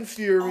Tyson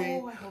Fury,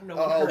 Oh, I hope no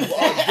one heard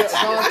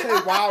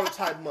Deontay Wilder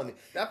type money.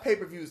 That pay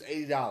per view is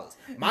 $80.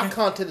 My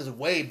content is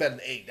way better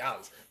than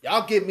 $8.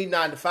 Y'all give me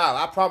 $9 to $5.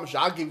 I promise you,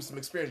 I'll give you some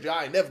experience y'all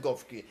ain't never gonna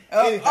forget.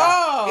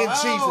 Anyhow, in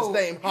Jesus'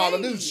 name,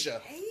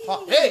 hallelujah.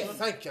 Hey,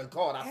 thank you,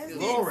 God. I feel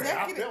Glory.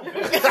 I Executive.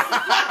 felt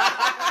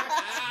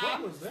that.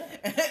 What was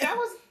that? That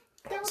was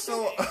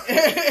so.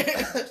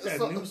 That's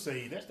that new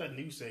sage. That's that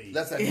new sage.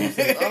 That's that new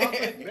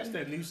thing. That's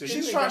that new sage.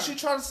 She's trying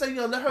to say,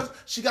 let her.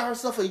 She got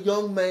herself a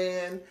young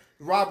man,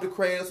 robbed the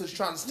cradle, so she's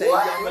trying to stay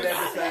young and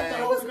everything.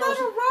 That was not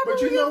a robbery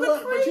But you know of the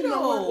what? But you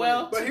know what? cradle.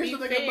 Well, But to here's be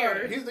the thing about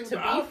fair, it. Here's the thing to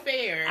about be it.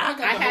 fair, I got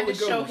the I had Holy to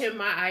show Ghost. him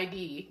my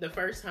ID the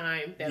first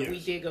time that we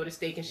Yes. did go to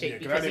Steak and Shake Yeah,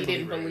 'cause because I he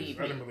didn't her age. believe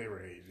I didn't me. believe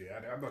her age. Yeah,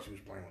 I thought she was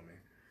playing with me.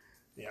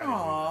 Yeah, I didn't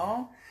believe her.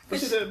 Aww. But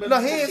she said, No,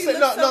 he ain't She saying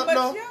looks so much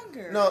no.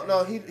 younger.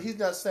 No, he's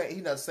not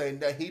saying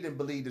that he didn't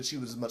believe that she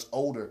was as much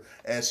older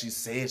as she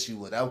said she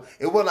would.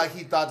 It wasn't like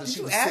he thought that Did she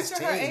you was ask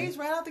 16. her age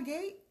right out the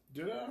gate?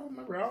 Did I don't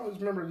remember? I always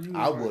remember you.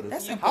 I would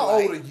That's have. impolite.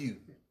 How old are you?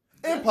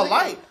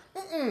 Impolite.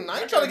 I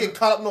ain't trying to get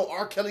caught up in no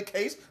R. Kelly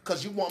case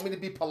because you want me to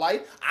be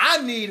polite.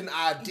 I need an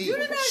ID. You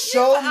did not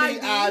Show give me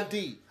an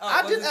ID. Oh,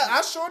 I was did. it-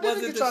 I sure was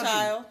did it get the your ID.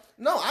 child?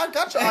 No, I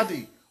got your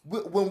ID.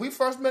 When we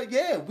first met,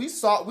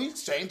 we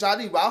exchanged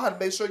ID. Well, I had to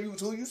make sure you was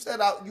who you said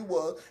you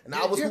was, and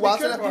I was Yeah, who be I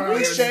said. careful how We you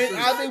exchanged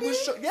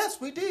do ID. Yes,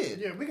 we did.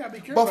 Yeah, we gotta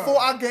be careful.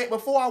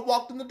 Before I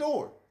walked in the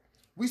door,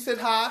 we said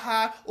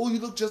hi. Oh, you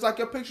look just like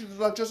your picture. You look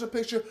like just a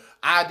picture.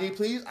 ID,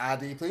 please.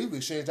 We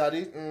exchanged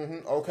ID.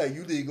 Okay,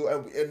 you legal.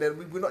 And then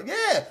we went on.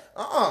 Yeah.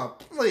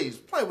 Please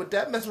play with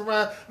that. Mess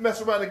around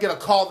and get a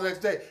call the next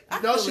day.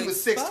 You know she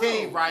was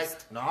 16, exposed. right?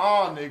 No,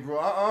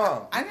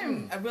 Negro. I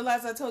didn't. I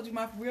realized I told you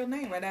my real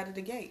name right out of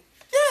the gate.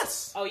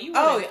 Yes. Oh, you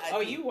Oh, wanted, yeah.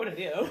 you wanted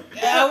them.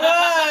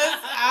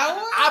 I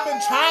was. I've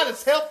been trying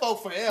to tell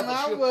folks forever.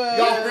 I was.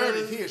 Y'all heard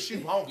it here. She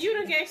won't. You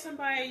done gave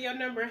somebody your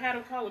number and had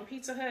them calling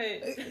Pizza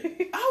Hut.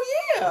 Oh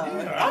yeah.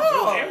 Yeah,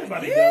 Oh,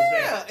 everybody does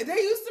yeah. that. They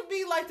used to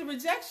be like the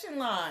rejection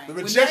line. The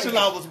rejection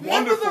line was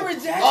Remember wonderful. the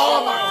rejection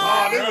Oh my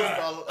line? God,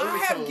 it I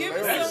was have given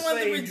hilarious. someone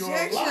the saved your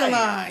rejection life.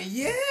 line.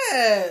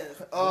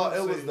 Yes. Oh,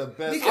 it was the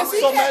best. Because I'm he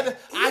so had, mad that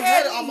he I had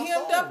had it me on my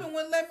hemmed phone. up and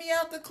wouldn't let me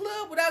out the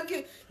club without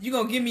you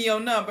gonna give me your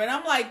number. And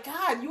I'm like,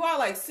 God, you are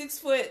like 6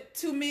 foot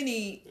too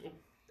many.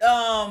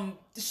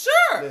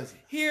 Sure. Listen.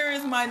 Here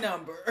is my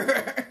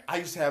number. I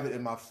used to have it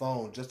in my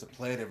phone just to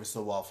play it every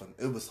so often.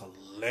 It was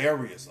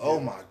hilarious. Oh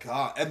my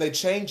God! And they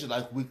changed it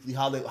like weekly.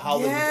 How they? Oh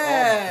my God!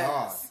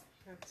 Yes.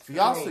 For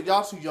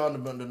y'all too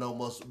young to know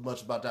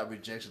much about that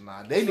rejection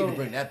line. They need to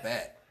bring that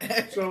back.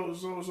 So,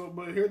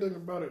 but here's the thing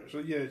about it. So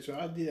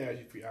I did ask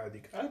you for your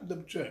ID. I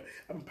double check.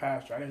 I'm a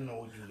pastor. I didn't know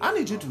what you. I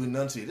need you to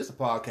enunciate. This is a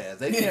podcast.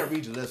 They can't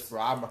read your list,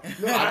 bro.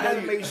 No, I had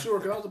to make sure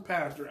because I was a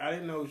pastor. I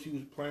didn't know she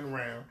was playing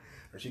around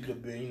or she could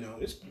have been. You know,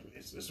 it's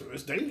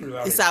dangerous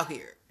out It's here. out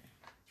here.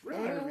 It's real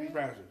hard for these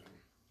pastors.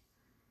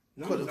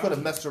 No, Could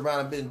have messed around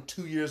and been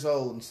 2 years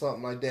old and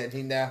something like that.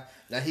 He now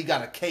he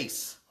got a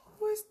case.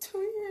 Who is 2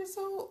 years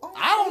old? on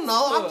I don't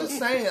know. I'm Facebook? just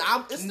saying.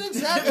 It's an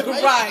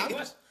exaggeration.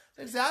 Right.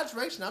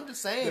 Exaggeration. I'm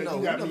just saying though.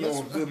 You got me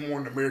on Good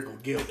Morning America,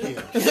 Gail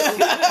Kim.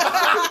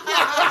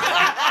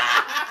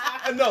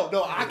 No,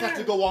 I got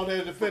to go on there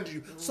and defend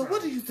you. So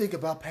what do you think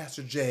about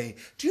Pastor Jay?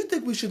 Do you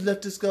think we should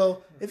let this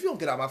go? If you don't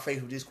get out my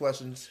face with these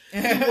questions,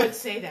 You would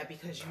say that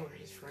because you were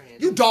his friend.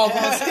 you doggone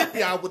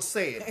hippie, I would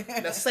say it.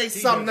 Now say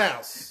something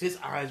else. His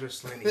eyes are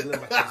slanted. He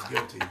look like he's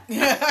guilty.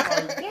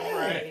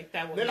 Right.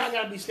 That would Then I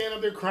gotta be standing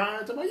up there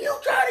crying. I'm like, you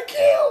trying to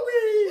kill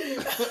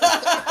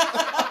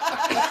me?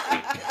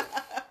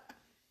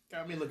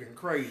 Got me looking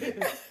crazy.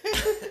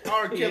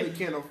 R. Kelly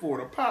can't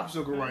afford a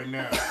popsicle right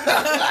now.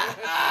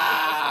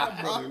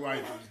 My brother wife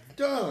is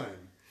done.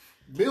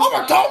 Bill I'm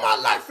gonna throw my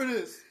life for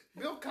this.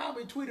 Bill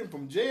Cosby tweeting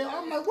from jail.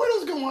 I'm like,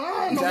 what is going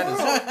on in the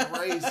That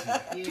world? is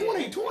crazy.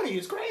 2020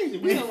 is crazy.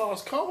 We done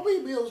lost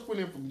Kobe. Bill's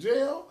tweeting from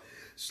jail.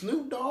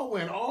 Snoop Dogg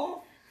went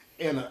off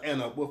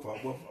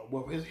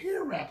with his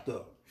hair wrapped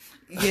up.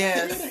 He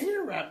had a Yes.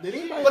 hair wrap. Did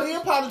anybody? But he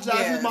apologized.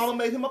 Yes. His mama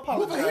made him with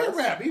apologize. a hair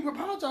wrap. He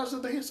apologized for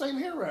the same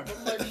hair wrap.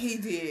 I'm like, He You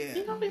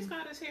did. know he's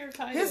got his hair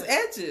tied His up.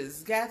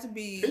 edges got to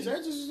be. his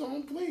edges is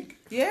on fleek.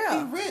 He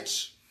Yeah.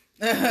 rich.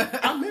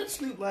 I met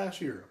Snoop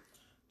last year.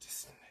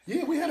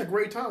 Yeah, we had a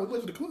great time. We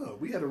went to the club.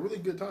 We had a really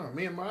good time.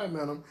 Me and Maya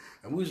met him,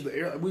 and we was in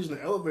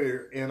the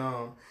elevator, and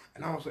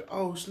I was like,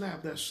 "Oh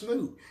snap, that's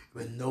Snoop!"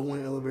 But no one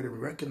in the elevator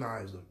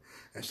recognized him,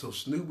 and so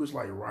Snoop was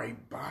like right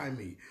by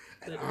me,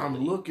 and I'm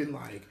looking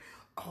like,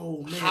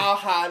 "Oh man, How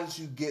high did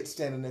you get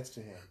standing next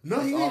to him? no,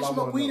 That's he all didn't I smoke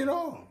wanna weed know. at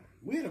all.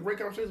 We had a great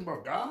conversation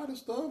about God and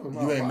stuff. And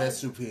You ain't met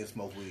Snoop and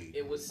smoke weed.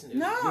 It was Snoop.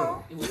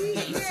 No. It was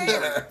He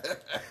ain't.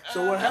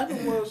 So what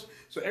happened was,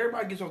 so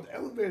everybody gets off the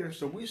elevator,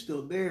 so we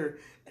still there,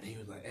 and he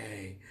was like,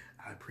 "Hey,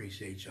 I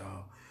appreciate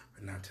y'all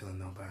for not telling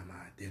nobody my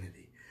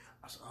identity."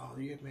 I said, "Oh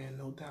yeah, man,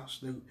 no doubt,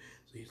 Snoop."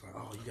 So he's like,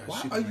 "Oh, you got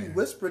Why Superman." are you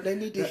whispering? They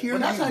need to hear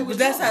Well, that's how he you. was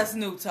But that's how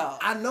talking. Snoop talk.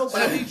 I know,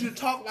 but I need you to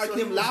talk like So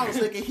he him was- loud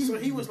so they can hear So you.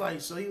 he was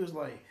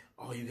like,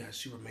 "Oh, you got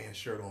Superman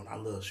shirt on. I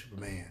love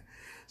Superman."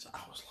 So I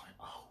was like,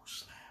 "Oh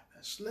snap,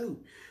 that's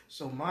Snoop."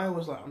 So Maya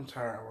was like, "I'm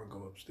tired. I want to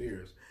go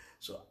upstairs."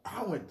 So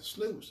I went to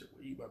Snoop and said,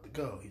 "Where you about to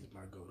go?" He's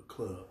about to go to the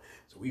club.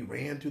 So we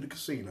ran to the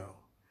casino,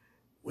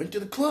 went to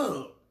the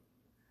club,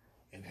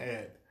 and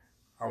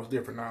I was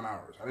there for 9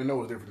 hours. I didn't know it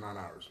was there for 9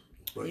 hours,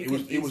 but You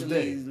it was can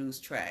day. easily lose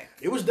track.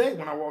 It was day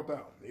when I walked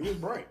out. It was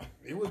bright.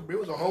 It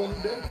was a whole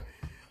new day.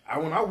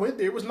 When I went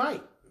there, it was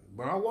night.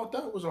 When I walked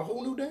out, it was a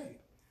whole new day.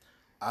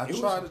 I It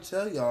try was- to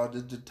tell y'all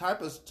the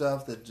type of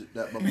stuff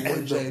that my boy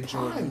And Jay the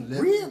Jordan prime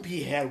lived. rib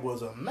he had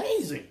was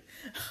amazing.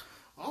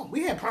 Oh,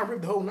 we had prime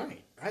rib the whole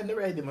night. I had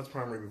never had that much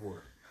prime rib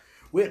before.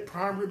 We had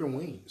prime rib and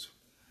wings.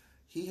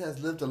 He has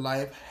lived a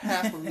life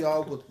half of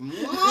y'all would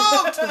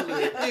love to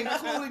live,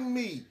 including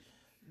me.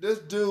 This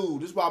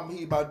dude, this is why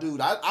he my dude.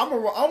 I'm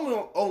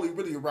only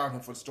really around him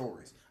for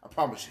stories. I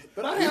promise you.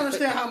 But I didn't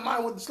understand how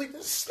mine went to sleep.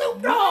 This is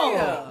Snoop Dogg.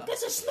 Yeah.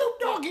 This is Snoop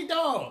Doggy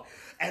Dog.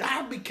 And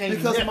I became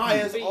Because nephew.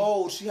 Maya's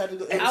old, she had to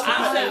go. I was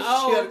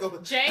she had to go.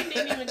 Jay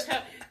didn't even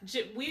tell.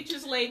 We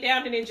just laid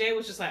down, and then Jay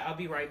was just like, "I'll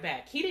be right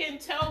back." He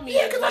didn't tell me.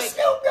 Yeah, because like, I'm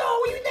Snoop Dogg.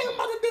 What you think I'm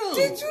about to do?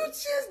 Did you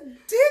just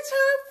ditch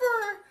her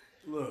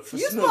for? Look, For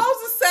You Snoop. supposed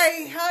to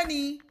say,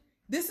 "Honey,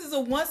 this is a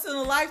once in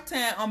a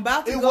lifetime. I'm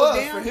about to It go was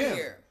down for him.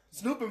 here."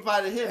 Snoop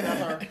invited him, not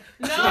her.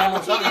 No,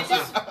 he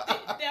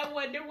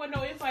didn't. There was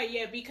no invite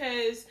yet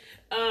because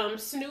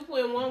Snoop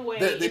went one way.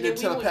 They and did then we went-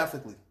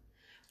 telepathically.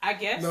 I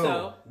guess No,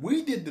 so.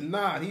 we did the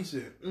nod. He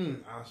said,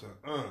 I said,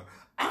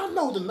 I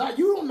know the nod.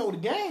 You don't know the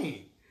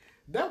game.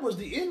 That was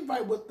the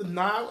invite with the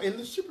nod and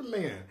the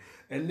Superman.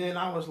 And then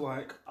I was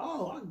like,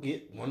 oh, I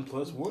get 1 +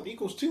 1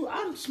 = 2.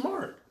 I'm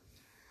smart.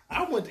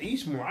 I went to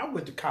Eastmore. I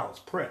went to college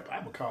prep. I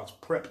have a college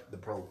prep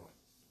diploma.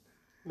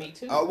 Me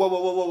too.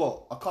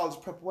 Whoa. A college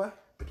prep what?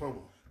 Diploma.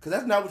 Because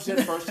that's not what you said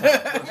the first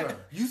time.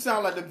 You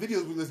sound like the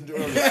videos we listened to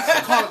earlier.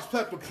 A college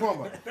prep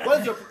diploma.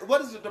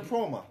 What is a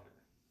diploma?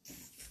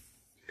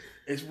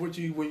 It's what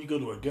you when you go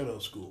to a ghetto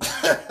school.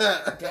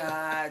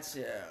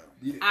 Gotcha.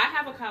 I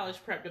have a college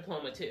prep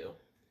diploma too.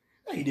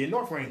 No, he did.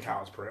 Northland ain't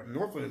college prep.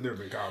 Northland has never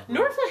been college prep.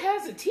 Northland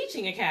has a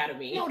teaching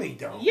academy. No, they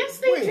don't. Yes,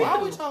 they Wait, do. Why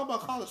are we talking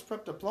about college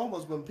prep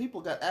diplomas when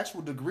people got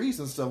actual degrees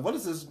and stuff? What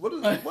is this? What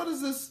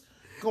is this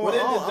going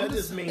Well, on? that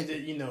just means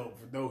that,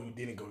 for those who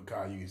didn't go to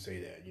college, you can say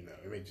that,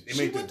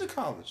 She went to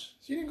college.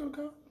 She didn't go to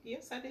college?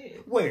 Yes, I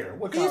did. Where?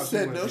 What He college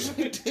said you no, went she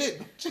to? did.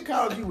 What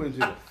college you went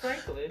to?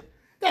 Franklin.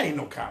 That ain't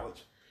no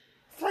college.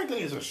 Franklin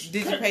is a...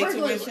 Did you pay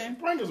tuition?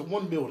 Franklin's a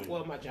one building.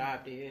 Well, my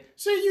job did.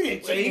 See, you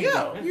didn't, There you you didn't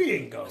go. go. You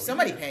didn't go.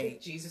 Somebody Yeah.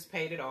 paid. Jesus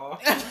paid it all.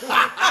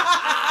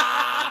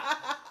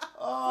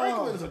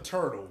 Franklin is a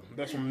turtle.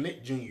 That's from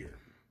Nick Jr.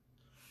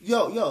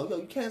 Yo,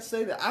 you can't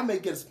say that. I may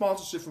get a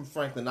sponsorship from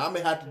Franklin. I may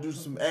have to do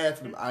some ads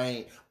for them. I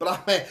ain't. But I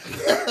may.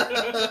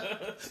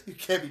 You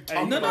can't be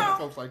talking No, about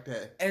no. folks like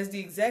that. As the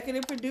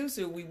executive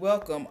producer, we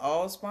welcome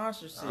all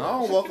sponsorships. I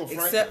don't welcome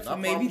Franklin. Except for I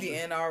maybe promise the you.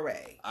 NRA.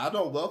 I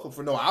don't welcome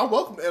for no. I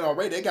welcome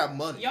NRA. They got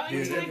money. Y'all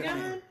into Yeah. that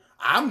gun?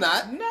 I'm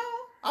not. No.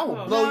 I will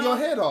Oh, blow no. your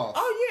head off.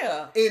 Oh,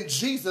 yeah. In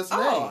Jesus' name.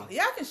 Oh,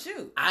 yeah, I can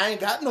shoot. I ain't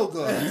got no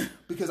guns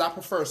because I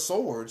prefer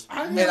swords.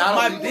 I And know. I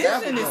My don't even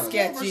have a vision is gun.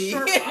 sketchy.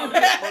 I'm a sharp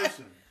object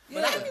person.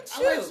 But I can I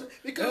like shoot.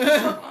 because the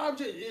sharp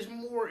object is a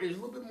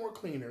little bit more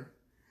cleaner,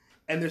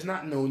 and there's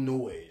not no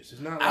noise. It's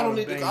not. I don't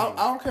need need to. I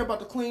don't care about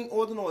the clean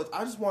or the noise.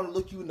 I just want to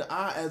look you in the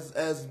eye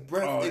as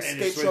breath Oh, and it escapes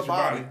sweats your your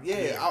body. body. Yeah,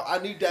 Yeah. I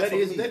need that. That for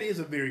is me. that is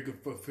a very good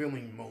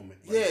fulfilling moment.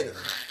 Yeah.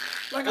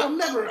 Like I'm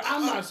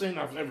not saying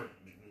I've never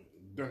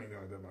done anything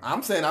like that.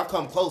 I'm saying I've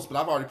come close, but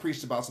I've already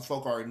preached about, so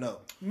folk already know.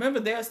 Remember,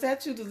 there are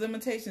statutes of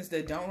limitations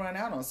that don't run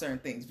out on certain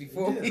things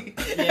before we.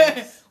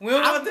 Yes. We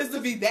don't want this to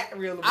be that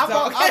real of a I've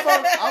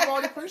talk.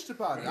 already preached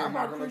about it. I'm I'm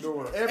knocking already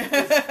on the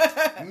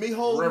preached door. me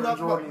holding Reverend up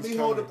Jordan's me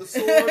holding up the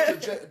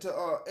sword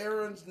to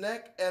Aaron's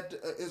neck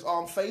is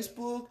on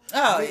Facebook.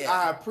 Oh, Me- yeah.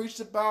 I have preached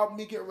about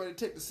me getting ready to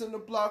take the cinder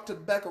block to the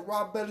back of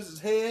Rob Bettis'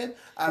 head.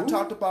 I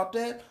talked about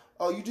that.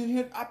 Oh, you didn't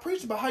hear? I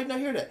preached about. How you not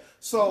hear that?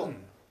 So.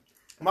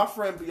 My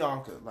friend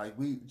Bianca,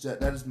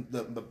 that is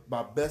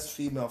my best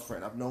female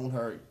friend. I've known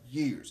her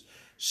years.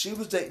 She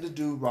was dating the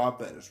dude Rob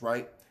Bettis,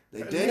 right?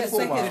 They dated Yeah, for a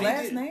say his while.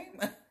 last name.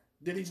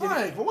 Did he?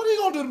 Fine, but what are you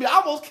gonna do to me? I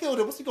almost killed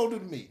him. What's he gonna do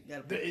to me?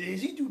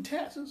 Is he do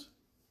taxes?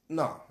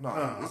 No. Oh,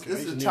 okay. This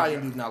is He's a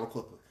Italian new dude, not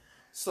Laquippa.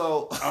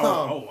 So,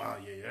 Oh wow,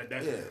 yeah,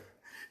 that's yeah. good.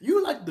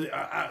 You like the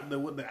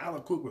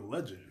Aliquippa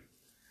legend.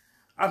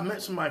 I've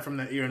met somebody from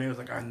that era, and they was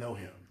like, I know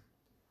him.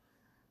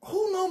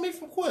 Who know me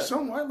from Quip?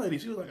 Some white lady.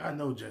 She was like, I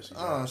know Jesse.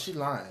 She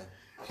lying.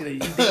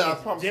 I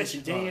promise Jesse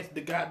danced.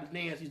 The guy that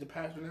danced. He's the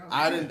pastor now.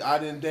 I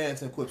didn't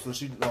dance in Quip, so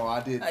I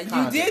did.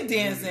 You did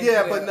dance in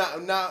yeah, Quip.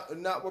 but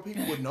not where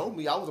people would know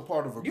me. I was a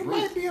part of a You group.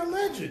 might be a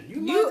legend.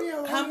 You might be a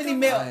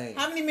legend.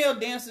 How many male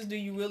dancers do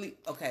you really?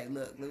 Okay,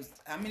 look.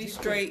 How many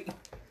straight?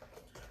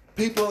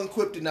 People in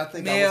Quip did not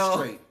think I was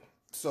straight,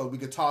 so we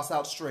could toss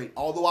out straight.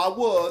 Although I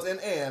was and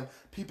am,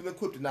 people in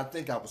Quip did not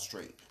think I was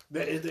straight.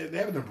 They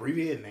have an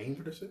abbreviated name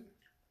for this thing?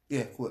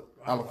 Yeah, Quip.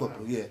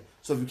 Aliquippa, yeah.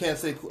 So if you can't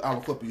say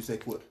Aliquippa, you say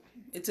Quip.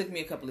 It took me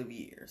a couple of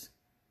years.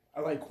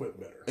 I like Quip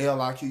better.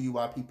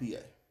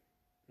 Liquippa.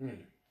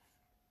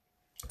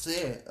 So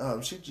yeah,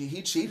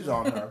 he cheated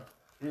on her,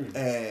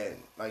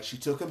 and like she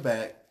took him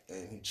back,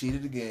 and he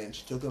cheated again.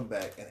 She took him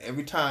back, and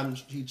every time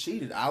he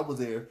cheated, I was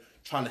there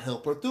trying to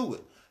help her through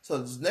it. So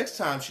this next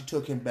time she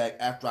took him back,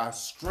 after I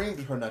screamed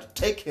at her not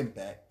to take him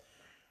back,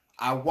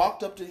 I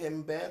walked up to him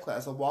in band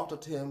class. I walked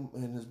up to him,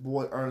 and his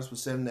boy Ernest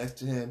was sitting next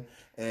to him.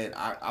 And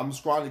I'm a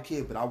scrawny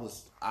kid, but I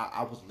was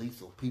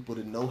lethal. People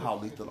didn't know how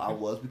lethal I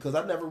was because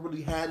I never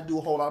really had to do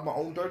a whole lot of my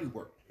own dirty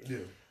work. Yeah.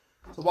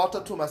 So I walked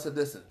up to him. I said,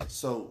 "Listen,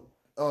 so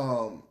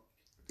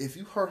if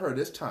you hurt her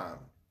this time,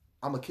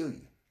 I'm gonna kill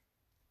you."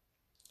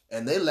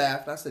 And they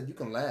laughed. I said, "You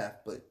can laugh,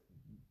 but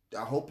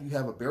I hope you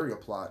have a burial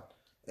plot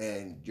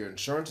and your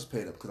insurance is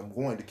paid up because I'm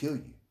going to kill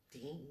you."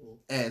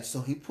 And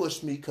so he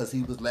pushed me because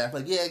he was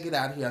laughing like, "Yeah, get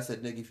out of here." I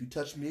said, "Nigga, if you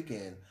touch me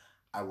again,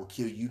 I will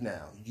kill you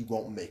now. You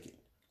won't make it.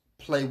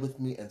 Play with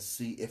me and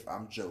see if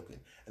I'm joking."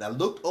 And I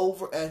looked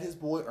over at his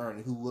boy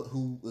Ernie,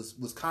 who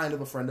was kind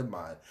of a friend of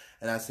mine,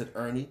 and I said,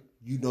 "Ernie,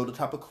 you know the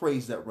type of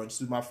craze that runs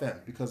through my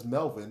family because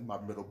Melvin, my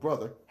middle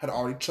brother, had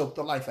already choked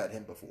the life out of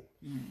him before."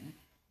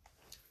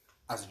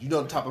 I said, "You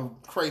know the type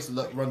of craze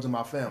that runs in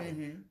my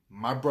family.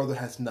 My brother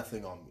has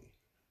nothing on me."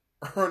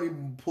 Ernie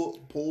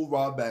pulled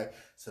Rob back,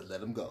 said,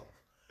 "Let him go."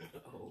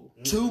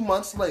 2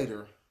 months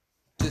later,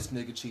 this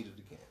nigga cheated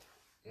again.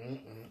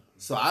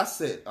 So I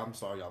said, I'm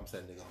sorry, y'all, I'm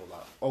saying nigga a whole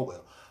lot. Oh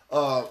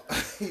well.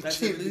 He That's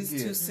cheated at least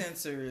again. 2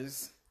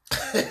 censors.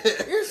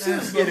 It's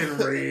just getting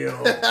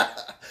real.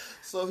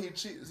 So he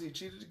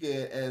cheated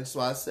again, and so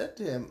I said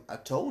to him, "I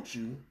told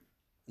you,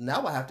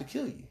 now I have to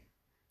kill you."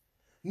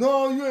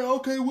 "No, you ain't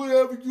okay,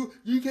 whatever,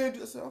 you can't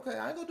do it." I said, "Okay,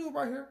 I ain't gonna do it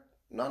right here.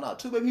 No,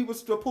 too many people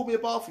still pull me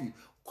up off you.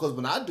 Because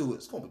when I do it,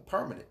 it's gonna be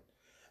permanent."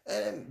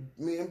 And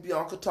me and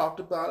Bianca talked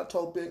about it. I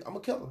told Big, I'm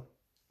gonna kill him.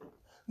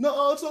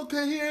 "No, it's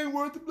okay, he ain't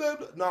worth it, blah,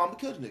 blah." "No, I'm gonna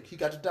kill the nigga. He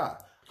got to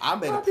die. I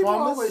made a People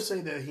promise." always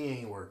say that he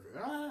ain't worth it.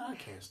 I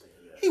can't stand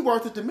that. He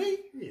worth it to me.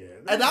 Yeah.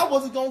 And I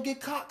wasn't going to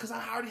get caught because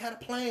I already had a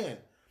plan.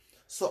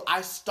 So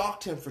I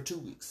stalked him for 2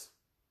 weeks.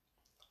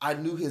 I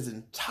knew his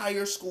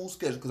entire school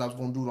schedule because I was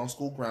going to do it on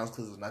school grounds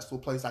because it was a nice little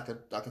place I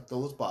could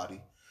throw his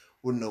body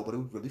where nobody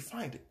would really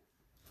find it.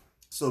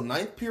 So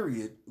ninth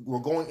period, we're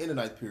going into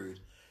ninth period.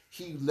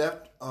 He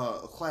left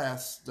a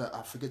class,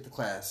 I forget the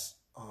class,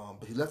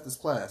 but he left this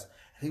class.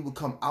 And he would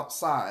come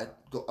outside,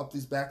 go up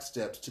these back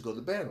steps to go to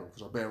the band room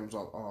because our band room's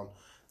on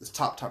this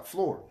top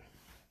floor.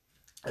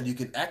 And you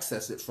can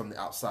access it from the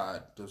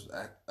outside. There's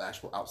an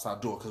actual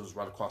outside door because it was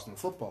right across from the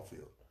football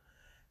field.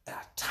 And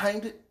I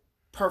timed it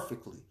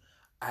perfectly.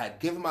 I had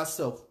given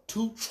myself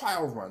 2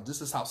 trial runs.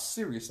 This is how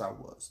serious I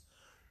was.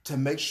 To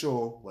make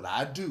sure what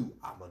I do,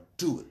 I'm going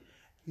to do it.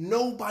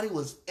 Nobody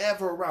was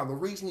ever around. The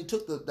reason he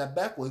took that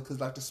back way because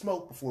he liked to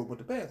smoke before he went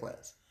to band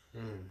class.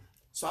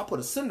 So I put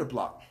a cinder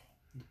block,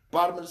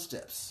 bottom of the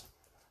steps,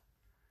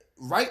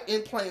 right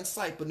in plain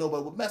sight, but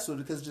nobody would mess with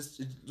it because it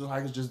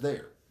was just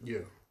there.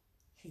 Yeah.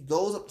 He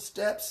goes up the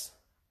steps.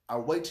 I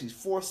wait till he's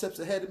 4 steps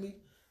ahead of me.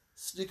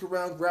 Sneak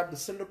around, grab the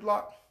cinder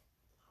block.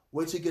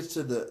 Wait till he gets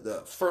to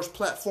the first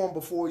platform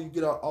before you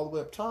get all the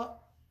way up top.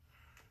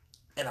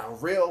 And I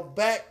railed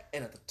back,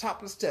 and at the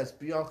top of the steps,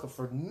 Bianca,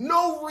 for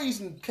no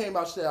reason, came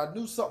out and said, "I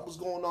knew something was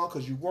going on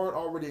because you weren't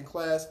already in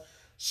class."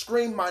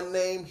 Screamed my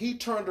name. He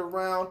turned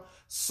around,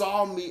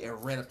 saw me,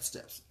 and ran up the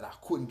steps. And I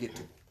couldn't get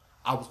to him.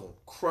 I was going to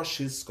crush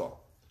his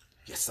skull.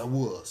 Yes, I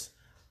was.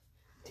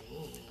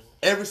 Dang.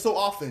 Every so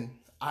often,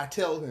 I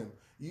tell him,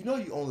 "You know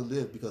you only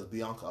live because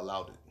Bianca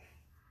allowed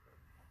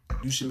it.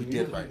 You should be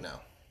dead right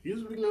now." You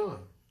just be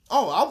gone.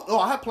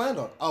 I had planned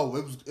on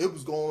it. It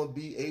was going to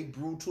be a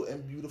brutal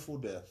and beautiful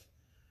death.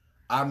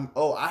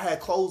 I had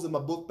clothes in my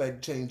book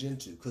bag to change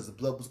into because the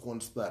blood was going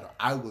to splatter.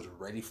 I was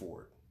ready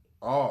for it.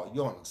 Oh,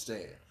 you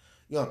understand.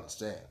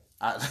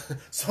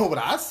 So what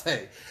I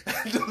say,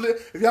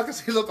 if y'all can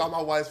see the look on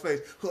my wife's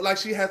face, like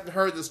she hasn't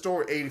heard the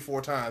story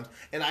 84 times,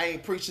 and I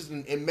ain't preached this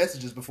in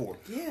messages before.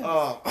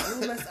 Yeah, a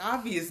little less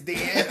obvious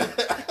then.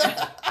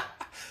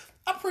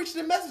 I preached it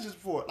in messages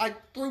before.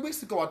 Like 3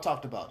 weeks ago, I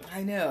talked about it.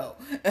 I know.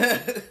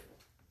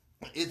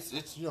 It's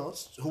it's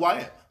who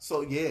I am.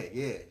 So yeah.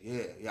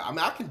 I mean,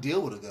 I can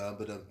deal with a gun,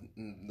 but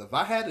if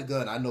I had a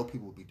gun, I know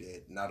people would be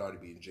dead and I'd already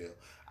be in jail.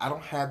 I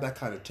don't have that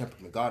kind of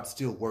temperament. God's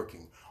still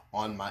working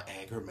on my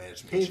anger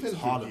management. He ain't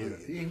finished Hallelujah.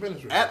 with you. He ain't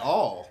finished with At you.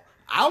 all.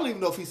 I don't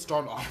even know if he's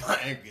starting off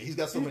angry. He's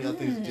got so many other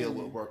things to deal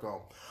with, work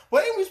on.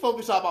 But ain't we supposed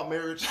to be talking about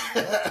marriage?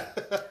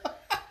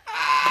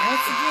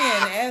 Once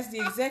again, as the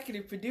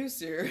executive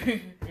producer,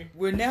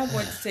 we're now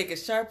going to take a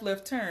sharp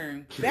left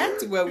turn back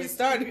to where we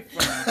started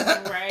from.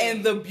 Right.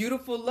 And the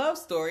beautiful love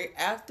story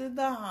after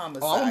the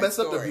homicide I'm gonna mess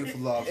up the story.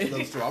 beautiful love story.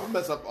 I'm gonna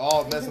mess up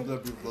the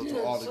beautiful love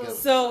story altogether.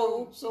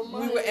 So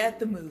Maya, we were at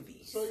the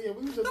movies. So yeah,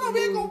 we was at No, the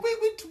we ain't movie.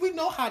 we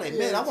know how they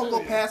met. I won't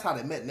go past how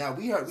they met. Now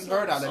we heard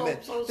how they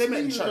met. So They met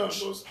in speaking church.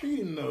 So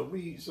speaking of,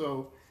 we was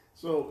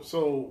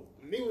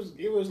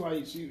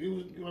like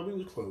we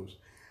was close,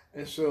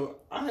 and so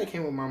I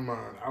came with my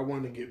mind. I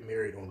wanted to get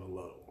married on the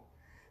low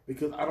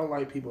because I don't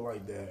like people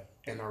like that,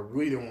 and I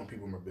really don't want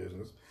people in my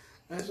business.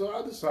 And so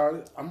I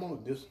decided I'm gonna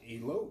just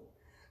elope.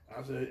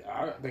 I said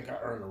I think I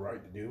earned the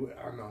right to do it.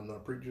 I know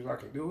enough preachers I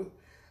can do it.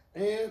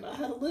 And I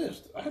had a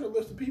list.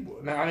 of people.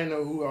 Now I didn't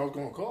know who I was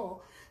gonna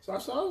call, so I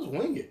said I was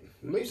wing it.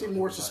 It makes it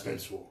more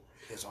suspenseful.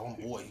 His own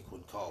boy, he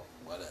couldn't call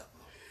whatever.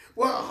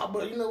 Well,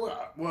 but you know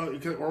what? Well,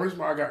 because the reason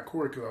why I got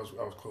Corey because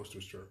I was close to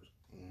his church.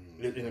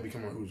 It ended up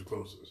becoming who's the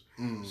closest.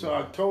 So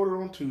I told her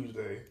on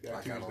Tuesday that I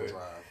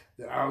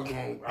was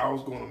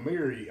going to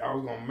marry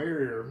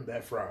her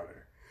that Friday.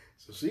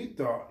 So she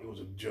thought it was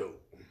a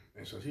joke,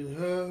 and so she was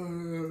like,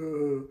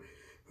 oh.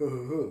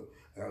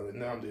 And I was like,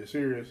 now I'm dead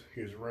serious.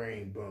 Here's the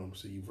ring. Boom.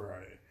 See you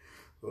Friday.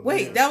 So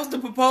Wait, that was the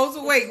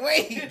proposal? Wait,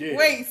 Yeah.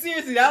 wait,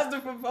 seriously, that was the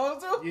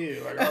proposal?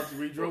 Yeah,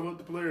 we drove up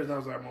the players, and I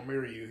was like, I'm gonna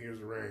marry you. Here's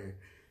the ring.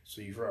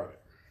 See you Friday.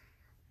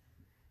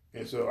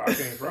 And so I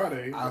came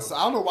Friday. I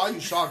don't know why you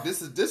shocked.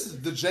 This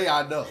is the Jay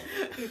I know.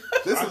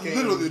 This is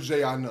literally the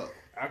Jay I know.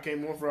 I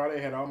came on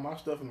Friday, had all my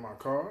stuff in my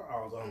car.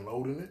 I was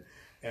unloading it.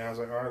 And I was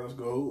like, all right, let's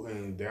go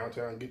and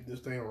downtown get this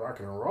thing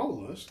rocking and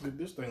rolling. Let's get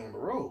this thing on the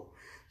road.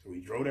 So we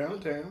drove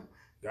downtown,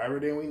 got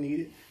everything we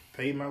needed,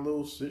 paid my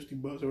little $60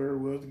 or whatever it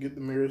was to get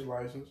the marriage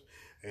license.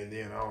 And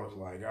then I was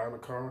like, got in the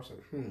car, I said,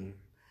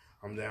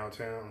 I'm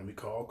downtown. Let me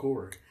call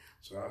Corey.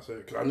 So I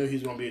said, because I knew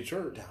he's going to be at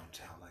church.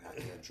 Downtown, like I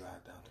can't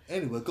drive downtown.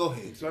 Anyway, go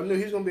ahead. So I knew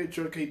he's going to be at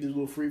church, he did this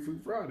little free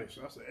food Friday.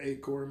 So I said, hey,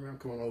 Corey, man, I'm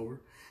coming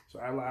over. So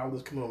I allowed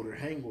this come over there,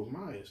 hang with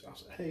Maya. So I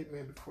said, hey,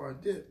 man, before I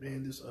dip,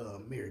 man, just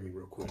marry me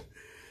real quick.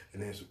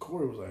 And then so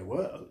Corey was like,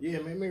 what? Yeah,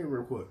 man, marry me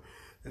real quick.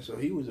 And so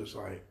he was just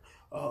like,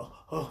 oh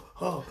my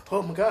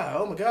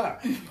God.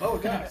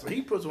 So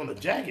he puts on a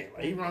jacket.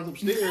 Like he runs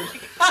upstairs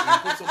and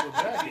puts on a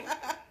jacket.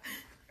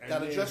 Got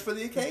to dress for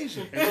the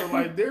occasion. And so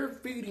like they're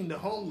feeding the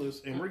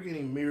homeless and we're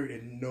getting married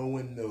and no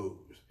one knows.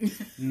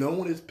 No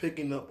one is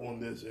picking up on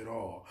this at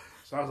all.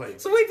 So I was like,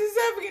 So wait, this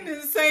happened in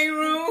the same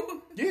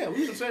room? yeah, we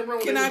was in the same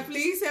room. Can I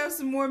please have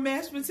some more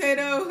mashed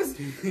potatoes?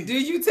 Do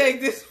you take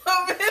this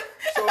woman?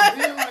 So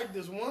then, like,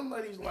 this one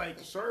lady's like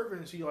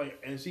serving,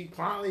 and she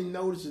finally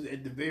notices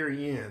at the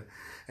very end,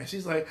 and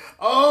she's like,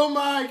 "Oh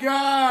my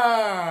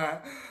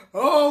God!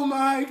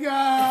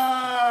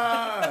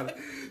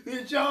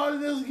 Did y'all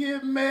just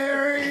get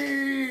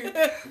married?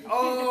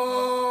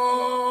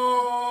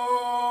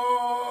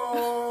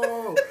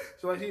 Oh!"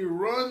 So like he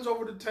runs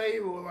over the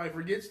table and like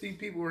forgets these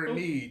people are in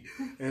need,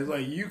 and it's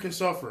like you can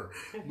suffer,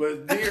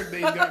 but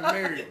they got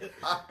married,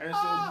 and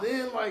so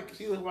then like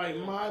she was like,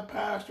 my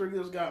pastor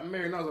just got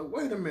married, and I was like,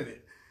 wait a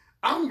minute,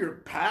 I'm your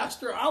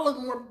pastor? I was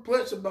more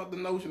perplexed about the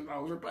notion that I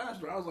was your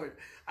pastor. I was like,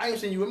 I ain't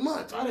seen you in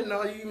months. I didn't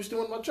know you were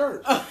still in my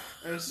church.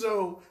 And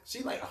so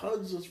she like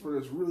hugs us for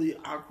this really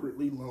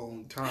awkwardly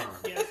long time.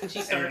 Yes, and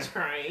she starts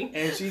crying.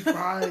 And she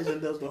cries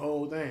and does the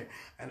whole thing.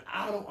 And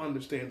I don't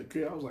understand the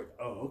kid. I was like,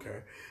 oh,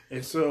 okay.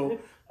 And so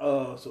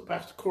so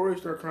Pastor Corey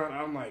started crying.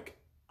 I'm like,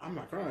 I'm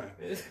not crying.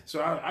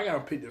 So I got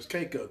to pick this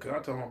cake up because I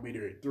told him I'll be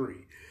there at 3.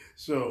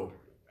 So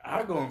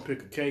I go and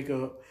pick a cake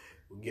up.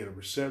 We get a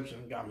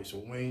reception. Got me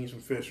some wings,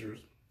 some Fishers.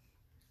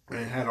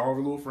 And had all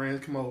the little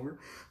friends come over. It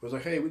was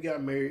like, hey, we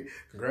got married.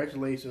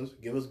 Congratulations.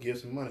 Give us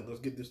gifts and money.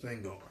 Let's get this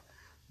thing going.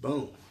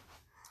 Boom.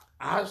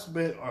 I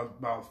spent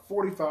about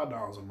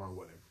 $45 on my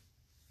wedding.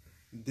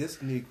 This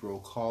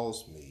Negro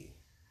calls me.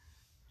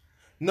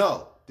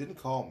 No, didn't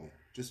call me.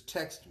 Just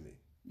texted me.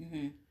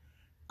 Mm-hmm.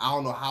 I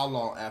don't know how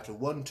long after. It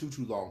wasn't too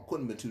long.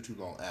 Couldn't have been too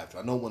long after.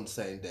 I know it wasn't the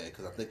same day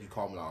because I think you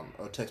called me on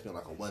or text me on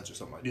like a Wednesday or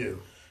something like that.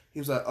 He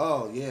was like,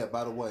 oh, yeah,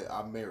 by the way,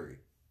 I'm married.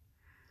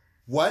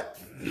 What?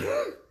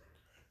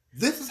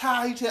 This is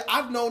how he tell.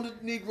 I've known the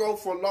Negro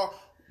for a long.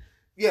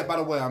 Yeah, by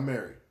the way, I'm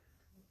married.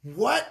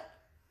 What?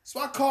 So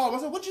I called him.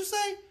 I said, "What you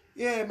say?"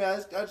 Yeah,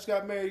 man, I just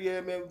got married.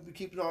 Yeah, man, we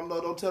keep it on low.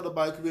 Don't tell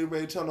nobody because we ain't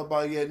ready to tell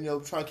nobody yet. You know,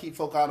 trying to keep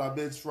folk out of our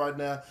business right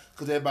now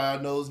because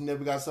everybody knows and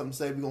never got something to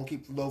say. We're going to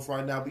keep it low for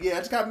right now. But yeah, I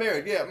just got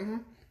married. Yeah,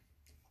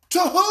 To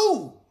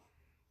who?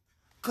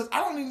 Because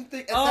I don't even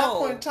think at that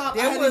point in time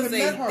I hadn't even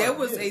met her. There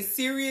was a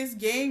serious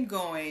game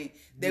going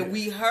that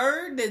we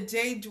heard that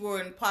Jay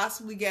Jordan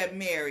possibly got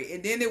married.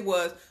 And then it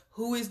was,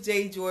 who is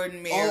Jay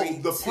Jordan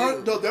married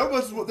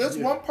to? There's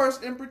one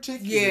person in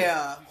particular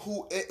Yeah.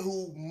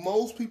 who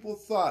most people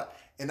thought,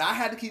 and I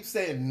had to keep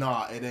saying,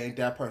 nah, it ain't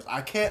that person.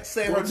 I can't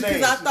say her name.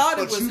 Because I thought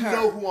it was but you her.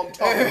 know who I'm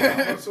talking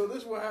about. So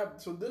this what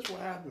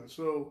happened.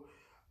 So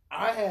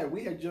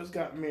we had just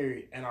got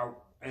married, and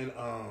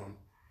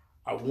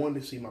I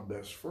wanted to see my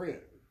best friend,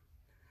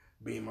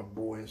 being my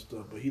boy and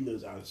stuff, but he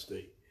lives out of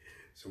state.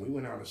 So we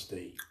went out of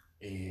state,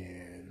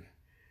 and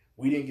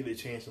we didn't get a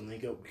chance to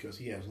link up because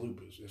he has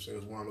lupus. And so it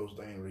was one of those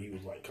things where he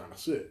was like kind of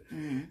sick.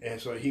 Mm-hmm. And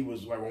so he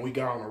was like, when we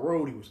got on the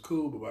road, he was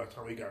cool, but by the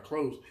time we got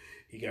close,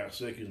 he got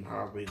sick. He was in the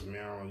hospital. I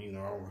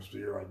don't want to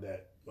stay like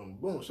that.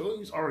 Boom. So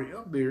he's already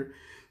up there.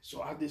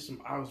 So I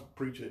was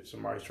preaching at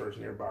somebody's church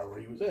nearby where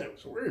he was at.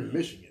 So we're in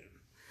Michigan.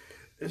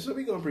 And so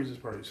we go and preach this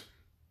place.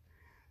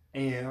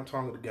 And I'm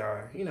talking to the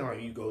guy.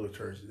 Like you go to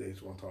church today, they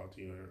just want to talk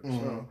to you. Mm-hmm.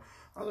 So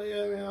I was like,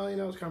 yeah, man,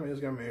 it's coming.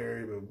 Just got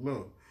married, but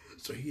boom.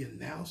 So he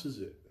announces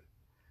it.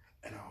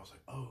 And I was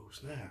like, oh,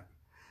 snap.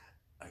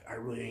 Like, I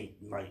really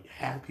ain't, like,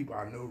 half the people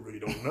I know really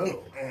don't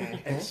know.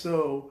 And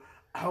so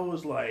I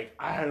was like,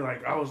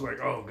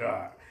 oh,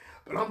 God.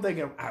 But I'm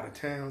thinking I'm out of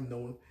town,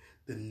 knowing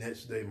the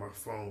next day my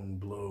phone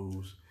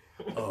blows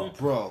up.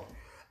 Bro.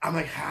 I'm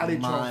like, how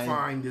did y'all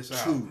find this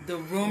out? The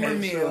rumor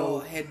mill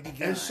had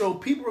begun. And so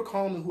people were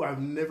calling me who I've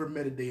never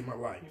met a day in my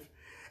life.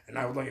 And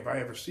I was like, if I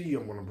ever see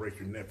you, I'm going to break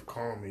your neck for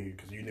calling me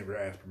because you never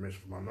asked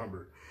permission for my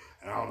number.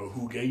 And I don't know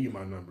who gave you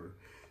my number.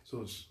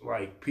 So it's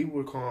like people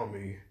would call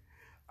me.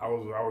 I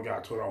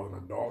got told I was an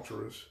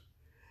adulteress.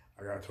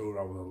 I got told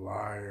I was a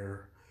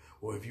liar.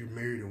 Well, if you're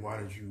married, then why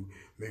did you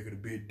make it a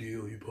big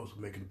deal? You're supposed to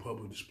make it a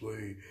public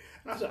display.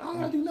 And I said, I don't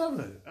have to do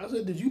nothing. I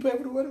said, did you pay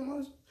for the wedding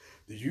license?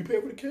 Did you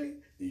pay for the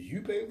cake? Did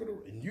you pay for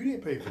and you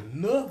didn't pay for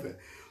nothing.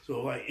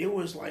 So like it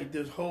was like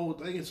this whole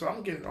thing. And so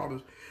I'm getting all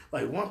this.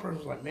 Like one person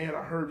was like, man,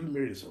 I heard you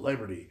married a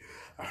celebrity.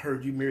 I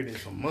heard you married in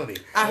some money.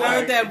 I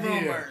heard that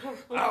rumor.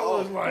 Yeah. I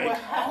was like,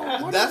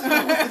 this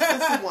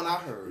is the one I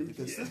heard.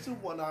 Because this is the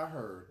one I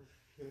heard.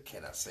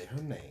 Can I say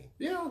her name?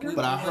 Yeah, okay.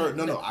 But I heard,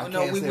 I can't say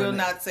her name. We will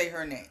not say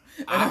her name.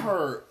 I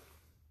heard.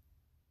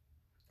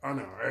 I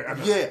know.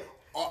 Yeah.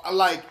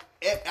 I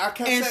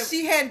can't say. And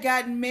she had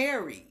gotten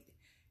married.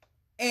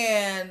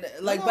 And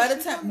by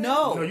the time,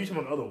 No, you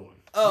talking about the other one.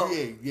 Oh.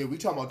 Yeah, we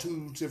talking about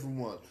two different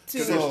ones.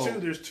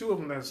 There's two of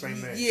them that the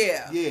same name.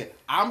 Yeah.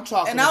 I'm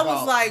talking about I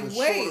was like, the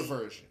shorter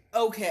version.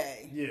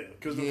 Okay. Yeah,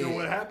 because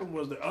what happened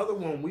was the other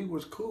one, we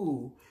was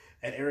cool,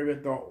 and everybody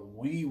thought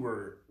we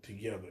were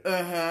together.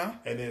 Uh-huh.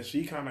 And then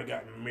she kind of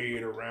got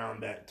married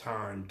around that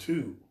time,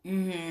 too.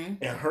 Mm-hmm.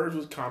 And hers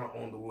was kind of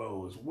on the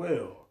low as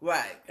well.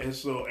 Right. And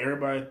so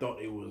everybody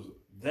thought it was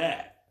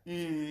that.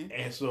 Mm-hmm.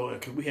 And so,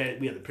 because we had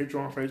the picture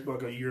on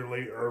Facebook a year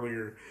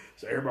earlier,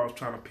 so everybody was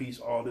trying to piece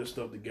all this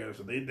stuff together.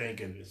 So they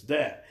thinking it's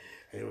that,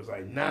 and it was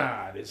like,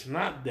 nah, it's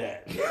not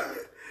that.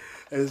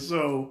 And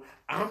so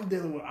I'm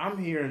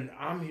hearing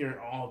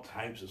all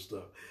types of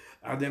stuff.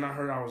 Then I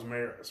heard I was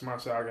married.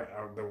 Somebody said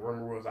the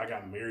rumor was I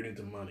got married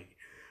into money.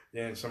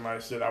 Then somebody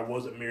said I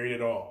wasn't married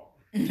at all.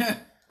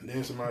 And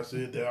then somebody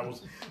said that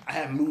I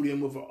had moved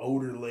in with an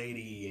older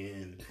lady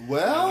and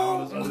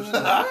all this other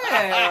stuff.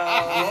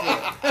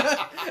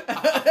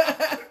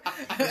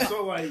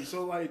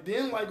 So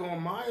then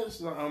on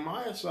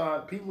Maya's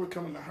side, people were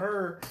coming to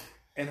her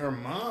and her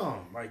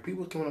mom. Like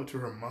people were coming up to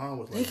her mom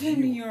with like, they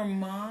came to your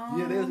mom.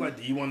 Yeah, they was like,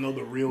 do you want to know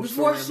the real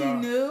before story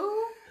she knew?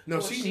 No,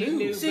 well, she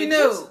knew. She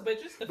knew.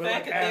 But just the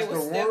fact that they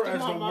were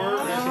stepping on my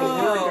mom. As the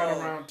word got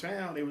around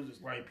town, it was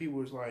just like people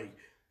was like,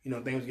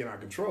 things getting out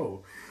of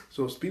control.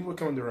 So people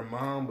coming to her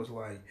mom was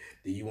like,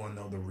 do you want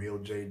to know the real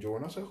Jay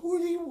Jordan? I said, who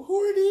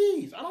are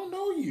these? I don't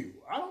know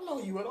you. I don't know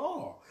you at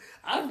all.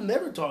 I've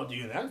never talked to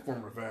you in that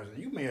form of fashion.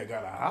 You may have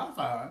got a high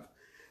five,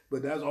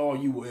 but that's all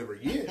you will ever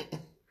get.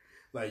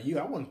 Like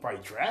I wouldn't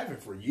fight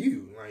traffic for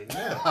you right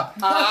now.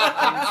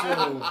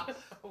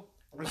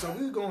 And so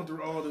we were going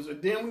through all this.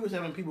 And then we was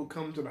having people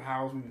come to the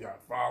house. We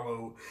got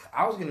followed.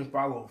 I was getting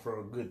followed for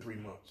a good 3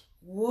 months.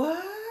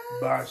 What?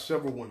 By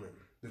several women.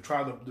 To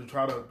try to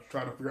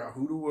figure out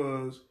who it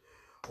was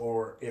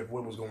or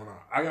what was going on.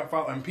 I got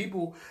followed,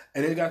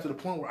 and it got to the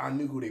point where I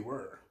knew who they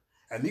were.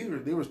 And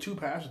there was 2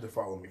 pastors that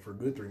followed me for a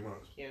good 3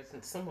 months. Yes,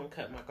 and someone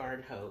cut my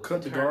garden hose.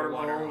 Cut the garden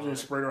hose and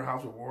sprayed our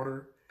house with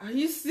water. Are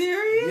you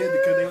serious? Yeah,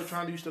 because they were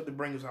trying to do stuff to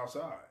bring us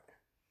outside.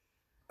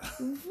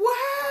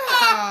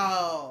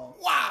 Wow!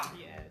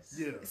 Yes.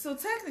 Yeah. So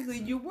technically,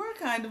 you were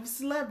kind of a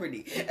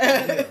celebrity.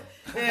 Yeah.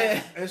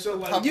 And so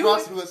you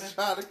was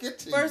trying to get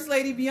to First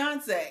Lady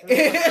Beyonce.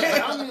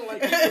 I mean,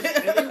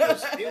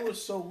 it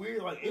was so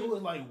weird. Like it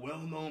was like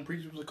well-known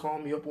preachers would call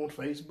me up on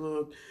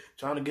Facebook,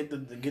 trying to get the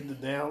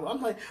down.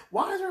 I'm like,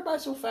 why is everybody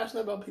so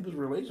fascinated about people's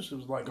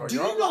relationships? Like, do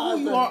you know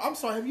who you are? I'm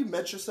sorry. Have you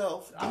met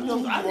yourself? Do you know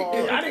who you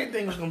are? I didn't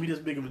think it was gonna be this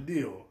big of a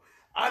deal.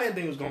 I didn't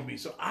think it was gonna be.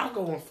 So I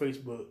go on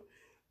Facebook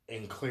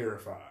and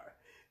clarify.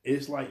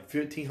 It's like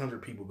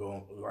 1,500 people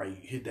go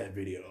hit that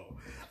video.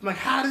 I'm like,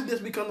 how did this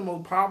become the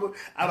most popular?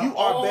 Out of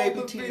all the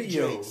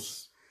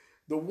videos,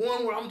 the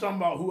one where I'm talking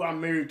about who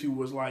I'm married to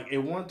was like,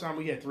 at one time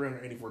we had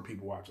 384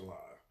 people watching live.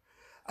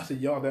 I said,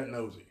 y'all that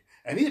nosy.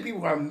 And these are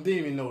people who I didn't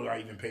even know I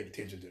even paid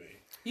attention to me.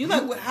 You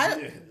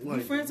you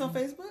friends on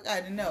Facebook?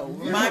 I didn't know.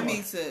 Remind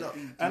me to.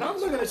 And I'm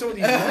looking at some of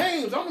these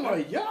names. I'm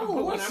like,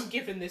 yo, when I'm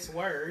giving this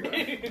word,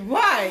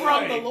 right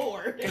from the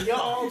Lord, and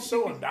y'all all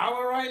showing $1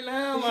 right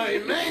now.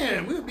 Like,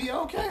 man, we'll be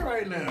okay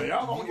right now.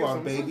 Y'all are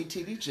baby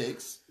TD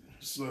Jakes.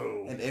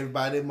 So, and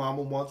everybody, their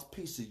mama wants a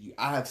piece of you.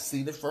 I have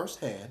seen it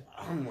firsthand.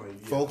 I'm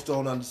like, yeah. Folks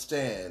don't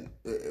understand.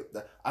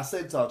 I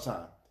say this all the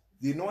time.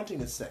 The anointing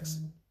is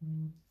sexy,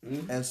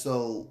 and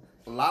so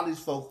a lot of these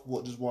folks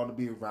just want to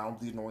be around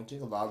the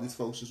anointing. A lot of these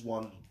folks just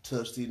want to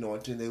touch the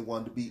anointing. They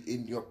want to be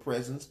in your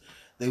presence.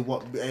 They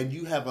want, and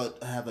you have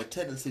a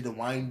tendency to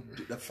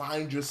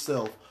find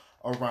yourself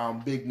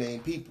around big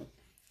name people.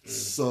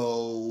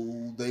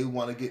 So they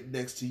want to get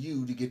next to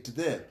you to get to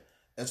them.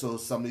 And so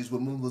some of these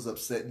women was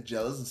upset and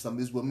jealous, and some of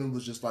these women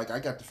was just like, I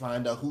got to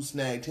find out who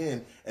snagged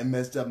him and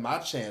messed up my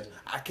chance.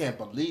 I can't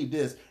believe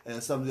this.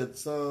 And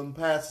some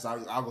pastors,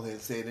 I'll go ahead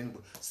and say it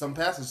anyway. Some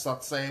pastors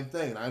thought the same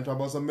thing. I ain't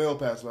talking about some male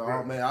pastors. Like,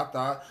 oh man, I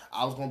thought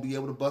I was going to be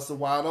able to bust it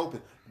wide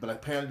open. But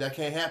apparently that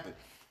can't happen.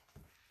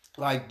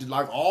 Like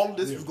all of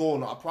this was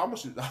going on. I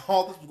promise you,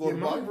 all this was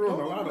going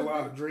on. A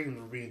lot of dreams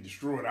were being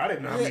destroyed. I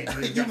didn't know how many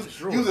dreams got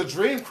destroyed. You was a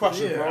dream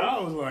crusher, bro.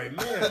 I was like,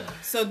 man.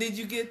 So did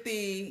you get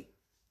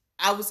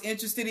I was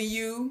interested in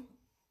you?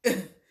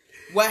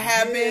 What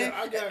happened?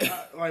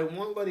 Yeah, like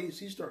one lady,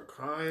 she started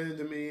crying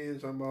to me and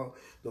talking about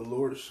the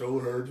Lord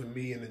showed her to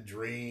me in a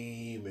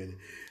dream, and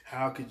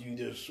how could you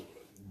just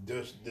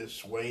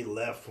sway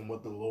left from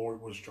what the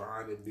Lord was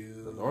trying to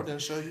do. The Lord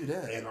didn't show you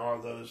that. And all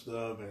the other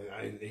stuff.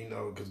 And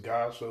because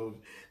God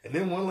showed. And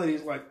then one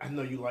lady's like, I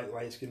know you like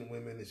light-skinned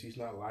women and she's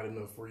not light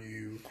enough for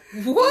you.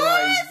 What?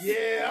 Like,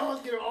 yeah, I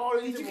was getting all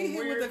these. Did you get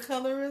hit with the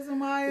colorism,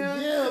 Maya?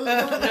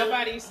 Yeah.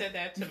 Nobody said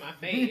that to my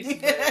face.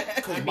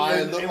 Because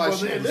Maya looked like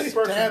she was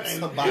stabbed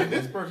somebody. And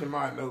this person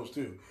Maya knows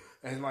too.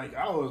 And like,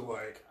 I was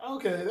like,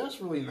 okay,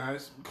 that's really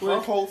nice. Her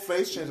whole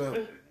face changed up.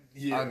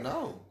 Yeah. I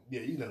know.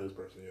 Yeah, you know this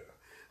person, yeah.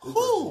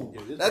 Who?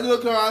 That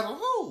look her eyes.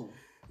 Who?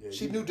 Yeah,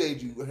 she knew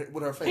Deju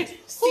with her face.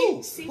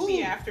 See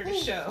me after the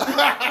show.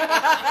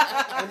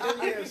 And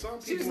then, some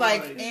people she was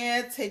like,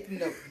 and take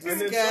notes.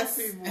 And then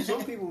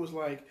some people was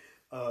like,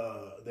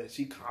 that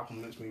she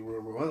compliments me.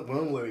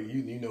 One lady,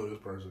 you know this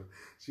person.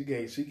 She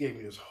gave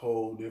me this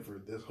whole thing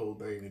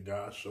that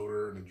God showed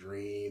her in a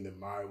dream that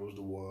Maya was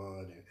the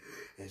one,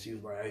 and she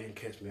was like, I didn't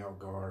catch me off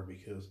guard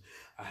because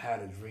I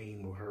had a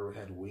dream where her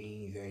had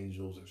wings,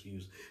 angels, and she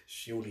was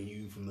shielding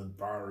you from the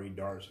fiery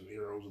darts and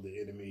arrows of the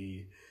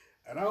enemy.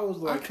 And I was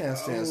like, I can't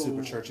stand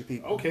super churchy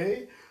people.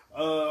 Okay.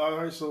 All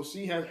right, so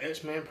she has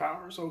X-Man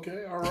powers,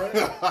 okay, all right.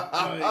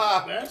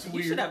 Like, that's weird.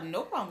 You should have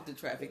no problem with the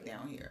traffic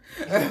down here.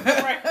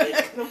 Right.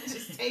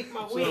 Just take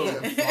my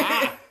wings.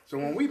 So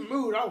when we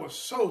moved, I was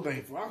so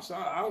thankful. I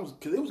was,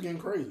 because it was getting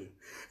crazy.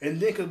 And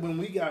then, because when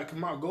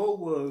my goal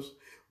was,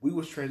 we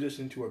was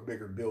transitioning to a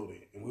bigger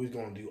building, and we was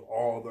going to do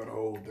all that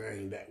whole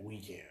thing that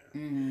weekend.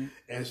 Mm-hmm.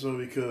 And so,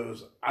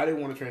 because I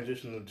didn't want to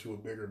transition into a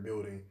bigger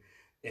building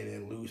and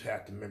then lose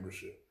half the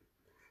membership.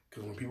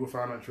 Because when people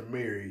find out you're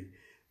married,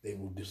 they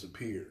will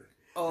disappear.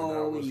 Oh, and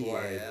I was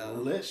like,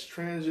 let's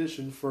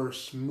transition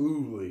first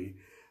smoothly,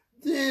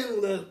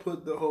 then let's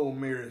put the whole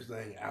marriage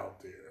thing out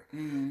there.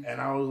 Mm-hmm.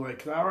 And I was like,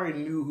 because I already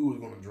knew who was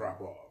going to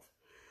drop off.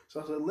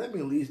 So I said, let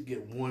me at least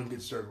get one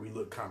good service. We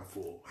look kind of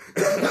full.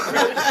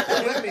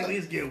 Let me at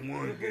least get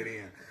one good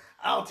in.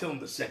 I'll tell them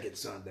the second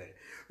Sunday.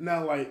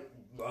 Now, like,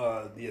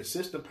 the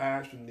assistant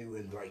pastor knew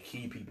and, like,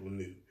 key people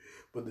knew.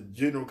 But the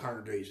general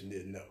congregation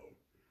didn't know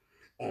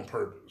on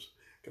purpose.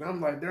 And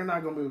I'm like, they're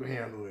not going to be able to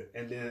handle it.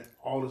 And then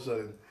all of a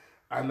sudden,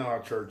 I know how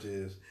church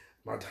is.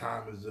 My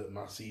time is up.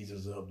 My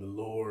season's up. The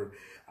Lord,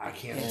 I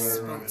can't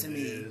serve under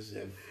this.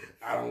 And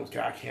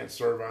I can't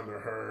serve under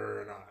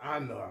her. And I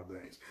know how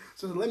things.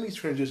 So let me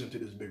transition to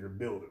this bigger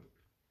building.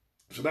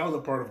 So that was a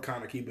part of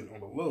kind of keeping it on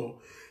the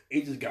low.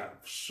 It just got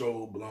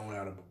so blown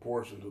out of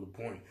proportion to the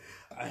point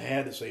I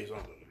had to say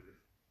something.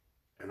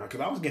 And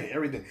because I was getting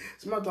everything.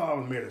 Somebody thought I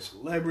was married to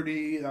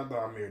celebrities. I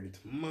thought I married to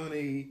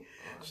money.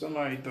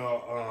 Somebody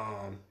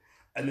thought,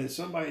 and then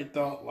somebody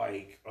thought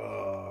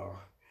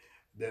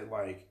that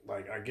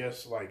I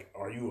guess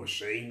are you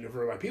ashamed of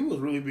her? Like people was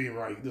really being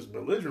just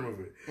belligerent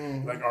with it.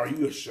 Mm-hmm. Like, are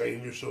you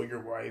ashamed to show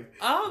your wife?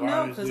 Oh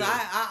no, because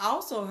I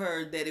also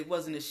heard that it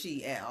wasn't a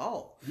she at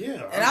all.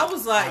 Yeah, and I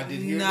was like, no.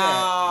 Yeah,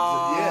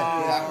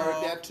 I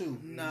heard that too.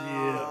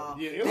 No,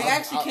 yeah. They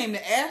actually came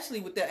to Ashley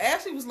with that.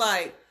 Ashley was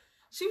like.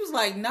 She was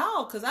like,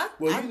 no, because I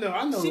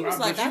know. She was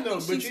like, I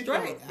think she's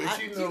straight.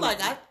 She's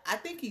like, I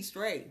think he's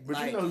straight. But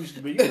like, I had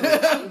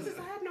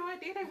no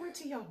idea they went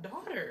to your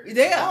daughter.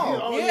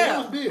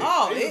 Yeah.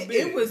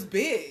 It was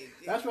big.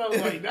 That's why I was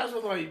like, that's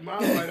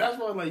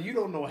why you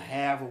don't know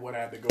half of what I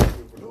had to go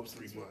through for those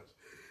 3 months.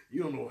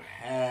 You don't know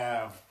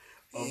half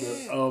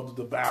of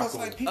the battle. Because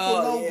like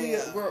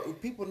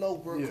people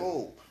know we're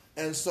cold.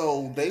 And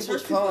so they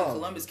would come.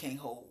 Columbus can't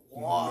hold.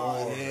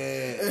 Wow.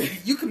 Yeah.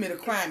 You commit a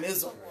crime,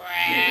 it's a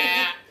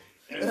wrap.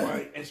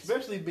 Right.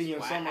 Especially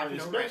being somebody,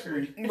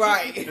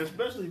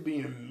 especially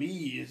being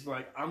me, it's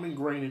like I'm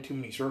ingrained in too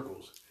many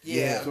circles.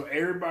 Yeah. So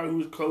everybody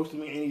who's close to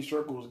me in any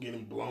circle was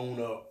getting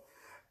blown up.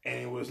 And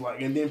it was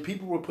like, and then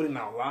people were putting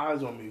out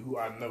lies on me who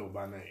I know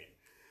by name.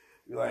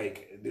 There's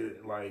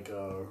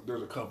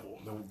a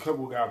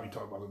couple guys we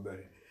talked about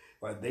today.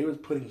 Like they was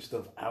putting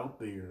stuff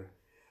out there.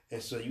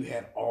 And so you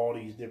had all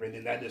these different,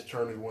 and that just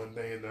turned into one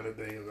thing, another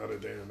thing, another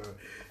thing, another.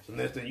 So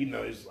next thing you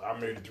know, I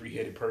married a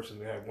 3-headed person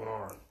that had one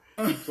arm.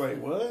 It's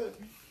like, what?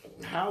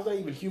 How's that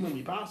even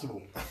humanly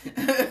possible?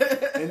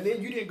 And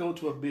then you didn't go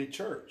to a big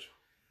church.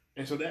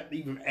 And so that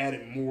even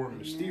added more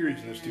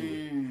mysteriousness to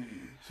it.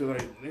 So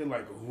like, they're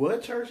like,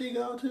 what church you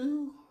go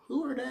to?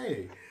 Who are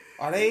they?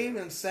 Are they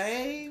even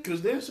saved?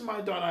 Because then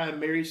somebody thought I had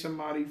married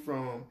somebody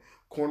from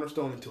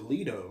Cornerstone in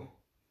Toledo.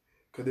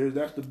 Because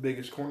that's the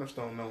biggest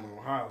Cornerstone known in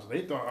Ohio. So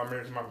they thought I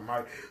married somebody from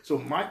Mike. So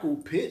Michael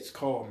Pitts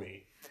called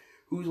me,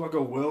 who's like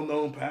a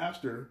well-known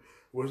pastor,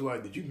 was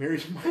like, did you marry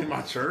somebody in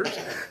my church?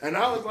 And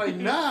I was like,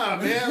 nah,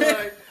 man.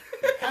 Like,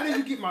 how did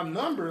you get my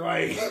number?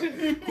 Like,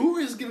 who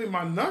is giving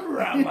my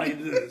number out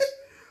like this?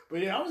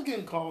 But yeah, I was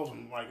getting calls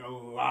from like a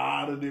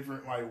lot of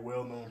different like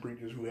well-known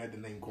preachers who had the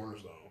name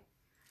Cornerstone.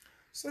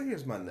 So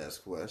here's my next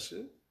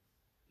question.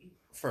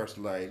 First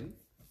lady.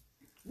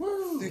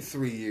 Woo.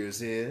 3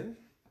 years in.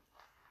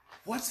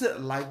 What's it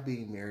like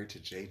being married to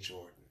Jay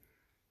Jordan?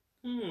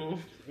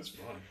 That's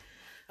fun.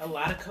 A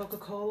lot of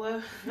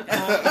Coca-Cola.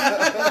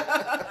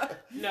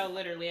 No,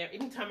 literally.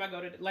 Anytime I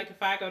go to, like,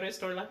 if I go to the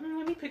store, like,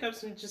 let me pick up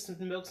some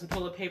milk, some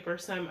toilet paper,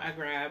 I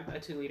grab a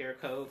 2-liter of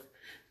Coke.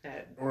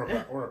 Or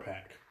a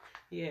pack.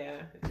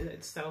 Yeah,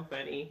 it's so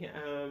funny.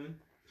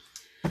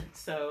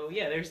 So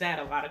yeah, there's that.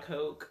 A lot of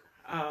Coke.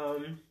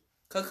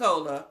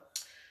 Coca-Cola.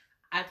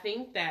 I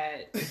think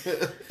that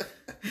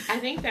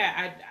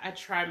I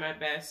try my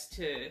best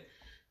to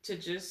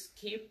just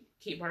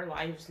keep our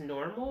lives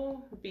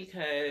normal,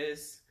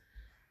 because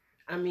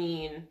I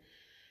mean,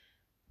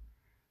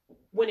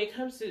 when it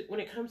comes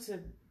to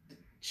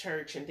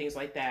church and things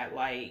like that,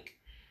 like,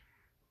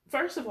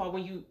 first of all,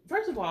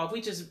 if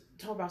we just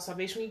talk about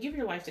salvation, when you give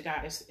your life to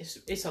God, it's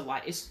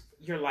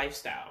your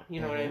lifestyle, you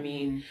know what I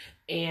mean?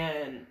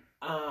 And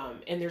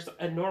there's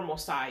a normal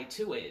side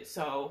to it.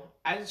 So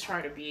I just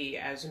try to be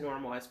as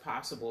normal as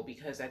possible,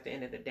 because at the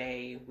end of the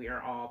day, we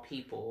are all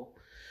people.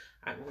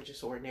 We're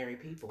just ordinary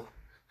people.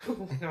 I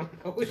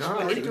don't know which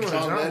John, way you to doing go.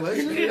 John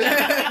Legend?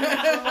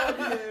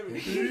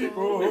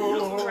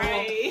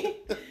 Right.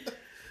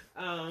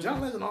 John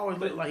Legend always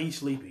look like he's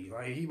sleepy.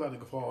 Like he about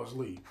to fall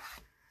asleep.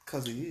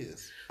 Because he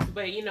is.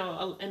 But,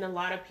 and a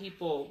lot of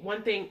people,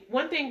 one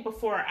thing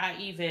before I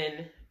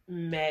even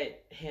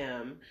met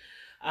him,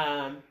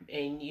 and,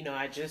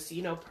 I just,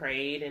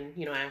 prayed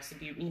and, asked to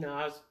be,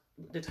 I was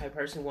the type of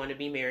person who wanted to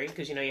be married,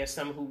 because, you have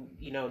some who,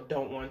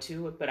 don't want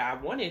to, but I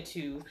wanted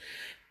to.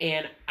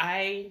 And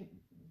I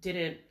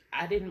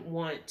didn't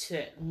want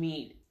to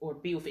meet or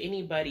be with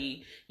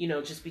anybody,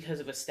 just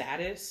because of a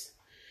status.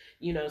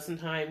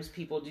 Sometimes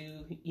people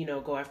do,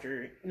 go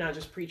after not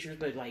just preachers,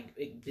 but like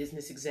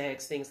business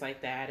execs, things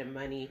like that, and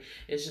money.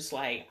 It's just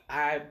like,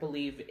 I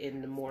believe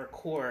in the more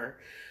core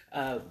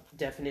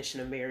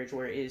definition of marriage,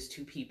 where it is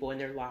two people in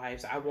their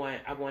lives. I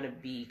want to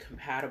be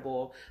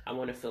compatible. I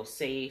want to feel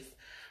safe.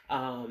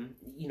 I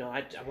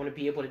want to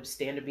be able to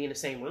stand to be in the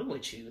same room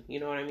with you. You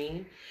know what I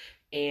mean?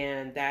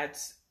 And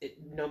that's,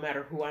 no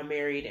matter who I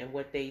married and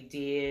what they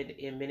did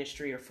in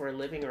ministry or for a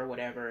living or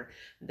whatever,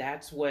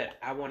 that's what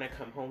I want to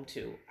come home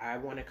to. I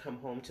want to come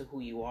home to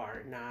who you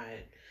are, not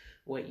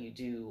what you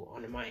do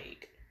on a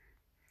mic.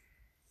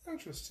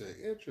 Interesting.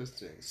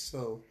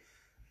 So,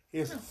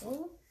 here's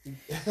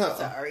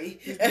Sorry.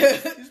 You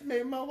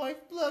made my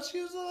wife blush.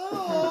 She was like,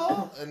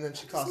 oh. And then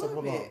she coughs up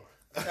her lung.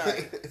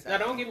 Sorry. Now,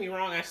 don't get me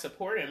wrong. I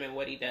support him in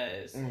what he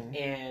does. Mm-hmm.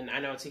 And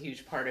I know it's a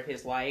huge part of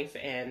his life.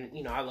 And,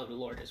 I love the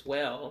Lord as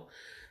well.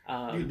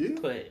 You do?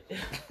 But,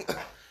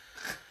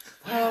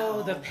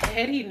 the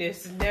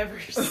pettiness never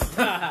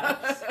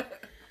stops.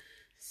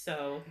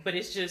 So, but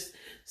it's just,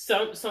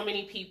 so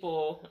many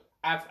people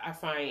I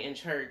find in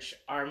church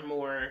are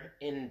more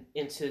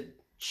into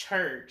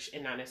church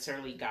and not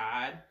necessarily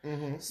God.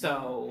 Mm-hmm.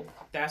 So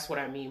that's what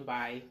I mean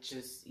by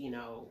just,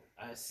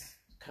 us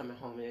coming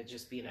home and it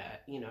just being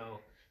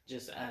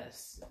just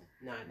us,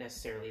 not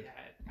necessarily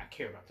that I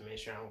care about the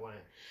ministry. I don't want,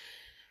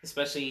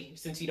 especially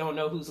since you don't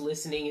know who's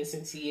listening, and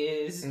since he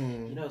is,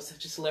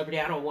 such a celebrity,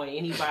 I don't want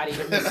anybody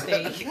to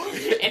mistake.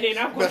 And then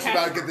I'm going to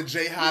about to get the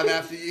J-Hive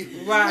after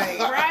you.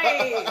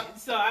 Right.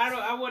 So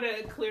I want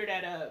to clear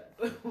that up,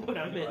 what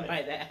I meant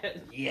by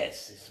that.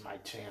 Yes, it's my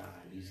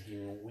time. He's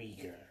getting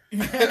weaker.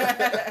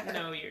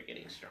 No, you're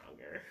getting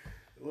stronger.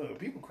 Look,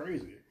 people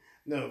crazy.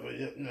 And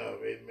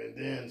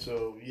then,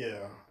 so,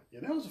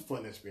 that was a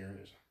fun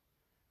experience.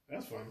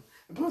 That's fun.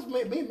 And plus,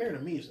 being married to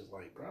me is just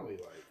probably.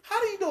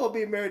 How do you know what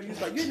being married to you is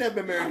like? You've never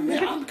been married to me.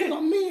 Because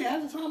I'm me.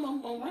 Half the time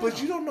I'm around.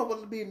 But you don't know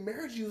what being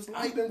married to you is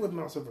like. I've been with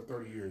myself for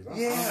 30 years. I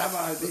have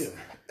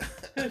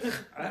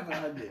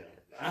an idea.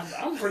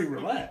 I'm pretty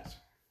relaxed.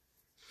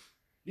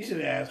 You should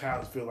ask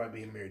how it feels like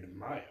being married to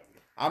Maya.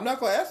 I'm not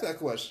going to ask that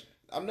question.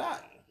 I'm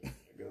not.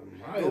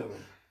 Maya. Nope.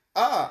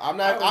 I'm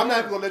not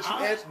going to let you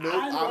answer. Nope.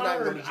 I'm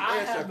not going to let you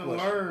answer that question. I had to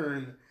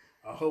learn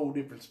a whole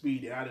different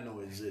speed that I didn't know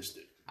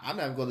existed. I'm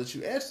not going to let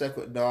you answer that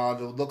question.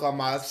 No, look on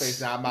my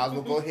face now. I might as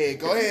well go ahead.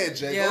 Go ahead,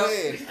 Jay. Yep. Go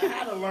ahead. I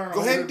had to learn. Go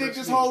ahead and dig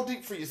this hole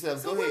deep for yourself.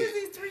 So go ahead. what has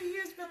these 3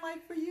 years been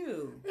like for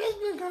you? It's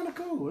been kind of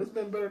cool. It's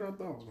been better than I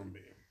thought it was going to be.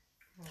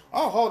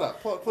 Oh, hold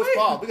up. Push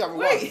pause. We got to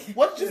rewind.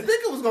 What did you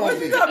think it was going to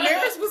be? What you thought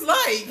marriage was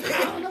like?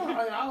 I don't know.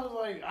 I was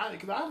like,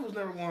 because I was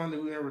never one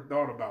who ever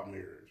thought about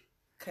marriage.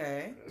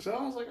 Okay. So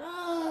I was like,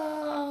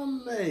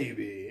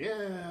 maybe.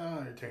 Yeah,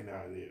 I'll entertain the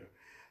idea.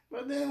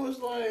 But then it was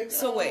like...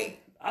 So wait.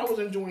 I was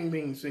enjoying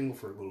being single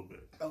for a little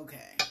bit.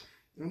 Okay.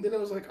 And then it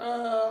was like,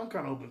 I'm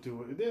kind of open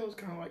to it. And then it was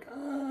kind of like,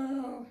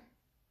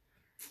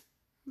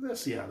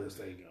 let's see how this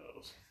thing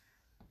goes.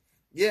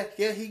 Yeah,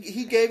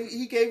 he gave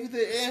you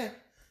the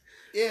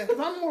yeah. Because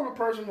I'm more of a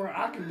person where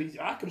I can be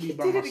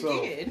by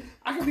myself.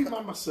 I can be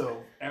by myself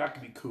and I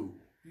can be cool.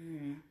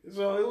 Mm.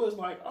 So it was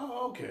like,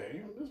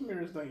 okay, this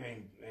marriage thing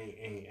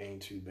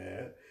ain't too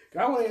bad.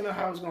 I wouldn't know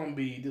how it's gonna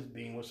be just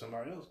being with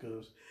somebody else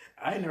because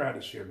I ain't never had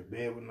to share the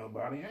bed with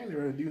nobody. I ain't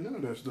never had to do none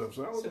of that stuff.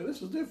 So I was like,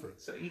 this is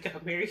different. So you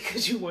got married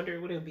because you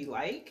wondered what it would be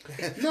like?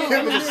 No,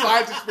 it was a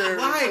side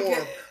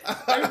experiment.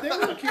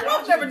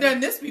 I've never done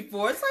this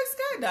before. It's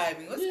like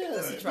skydiving. Let's give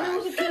this a try. There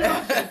was a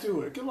curiosity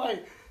to it. Cause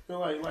like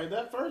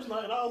that first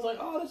night, I was like,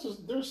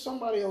 there's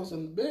somebody else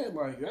in bed.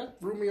 Like that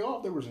threw me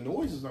off. There was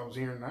noises I was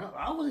hearing.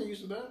 I wasn't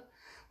used to that.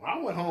 When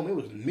I went home, it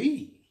was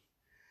me.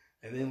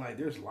 And then like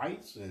there's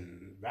lights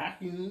and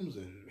vacuums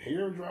and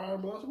hair dryer.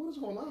 But I was like, what is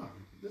going on?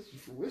 This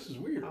is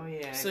weird. Oh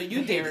yeah. So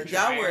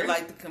y'all were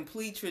like the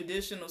complete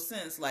traditional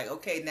sense. Like,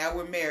 okay, now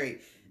we're married.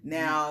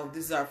 Now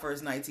this is our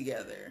first night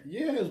together.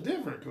 Yeah, it's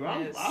different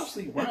because I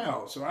sleep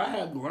well, so I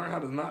had to learn how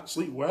to not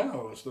sleep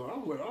well and stuff. I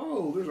was like,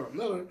 oh, there's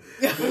another.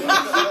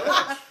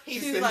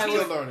 He's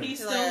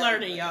still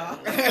learning, y'all.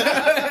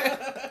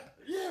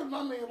 Yeah,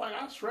 I mean, like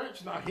I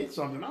stretched and I hit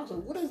something. I was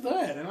like, what is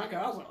that? And I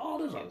was like, oh,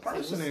 there's a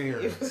person in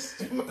here.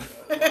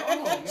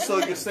 So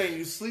you're saying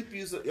you sleep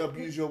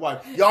abuse your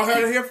wife? Y'all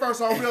heard it here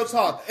first on Real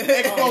Talk.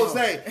 Expose.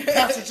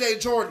 Pastor Jay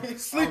Jordan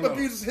sleep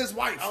abuses his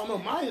wife. I don't know.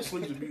 Maya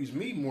sleeps abuse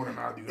me more than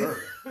I do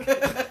her.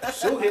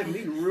 She'll hit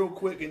me real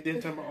quick and then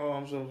tell me, oh,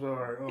 I'm so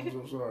sorry. Oh, I'm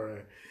so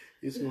sorry.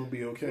 It's going to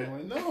be okay. I'm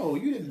like, no,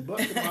 you didn't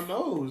bust my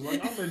nose.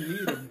 Like, I'm in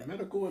need of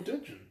medical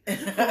attention. Oh,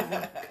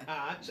 my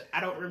gosh. I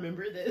don't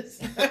remember this.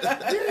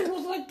 Yeah, it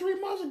was like 3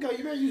 months ago.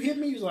 You know, you hit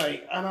me. He's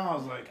like, and I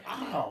was like,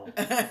 ow.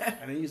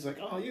 And then he's like,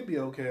 oh, you'll be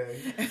okay.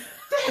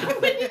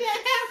 When did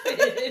that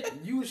happen?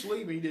 You were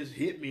sleeping. You just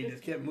hit me and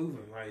just kept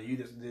moving. Like, you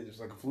just did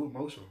just like a fluid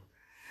motion.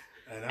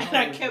 And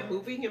I kept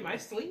moving in my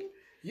sleep?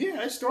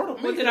 Yeah, it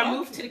started. Well, did I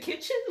move to the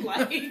kitchen?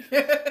 Like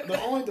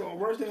the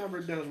worst thing I've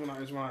ever done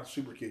is when I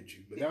super kicked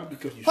you, but that was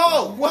because you.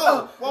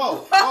 Whoa!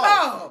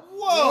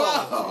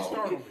 You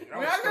startled me.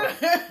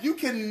 You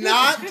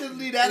cannot just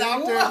leave that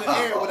out there in the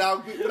air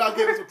without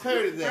giving some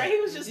clarity there. Right, he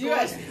was just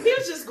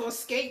going to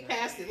skate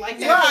past it like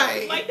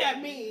that, like that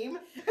meme. He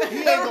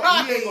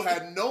ain't gonna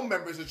have no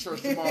members of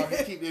church tomorrow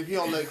if he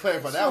don't let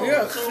clarify that one.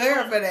 Yeah,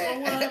 clarify that. So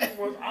what happened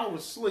was I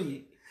was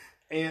asleep,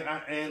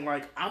 and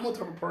like I'm the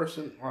type of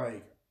person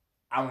like.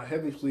 I'm a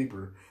heavy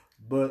sleeper,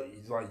 but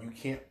it's like you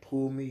can't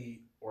pull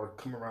me or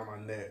come around my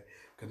neck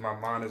because my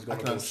mind is going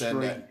to go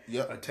straight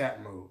attack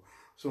mode.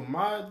 So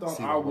my thought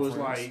I was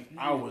like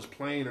I was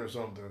playing or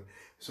something.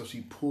 So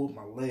she pulled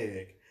my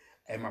leg,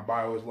 and my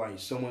body was like,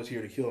 "Someone's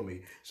here to kill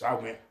me." So I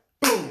went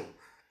boom,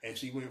 and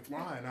she went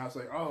flying. I was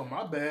like, "Oh,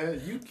 my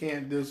bad. You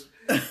can't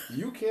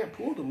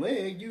pull the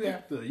leg. You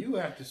have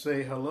to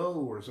say hello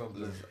or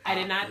something." I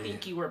did not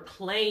think you were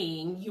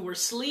playing. You were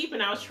asleep,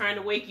 and I was trying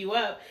to wake you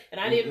up, and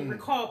I didn't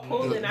recall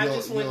pulling. I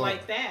just went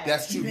like that.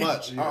 That's too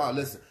much.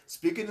 Listen.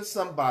 Speaking to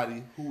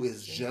somebody who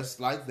is just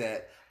like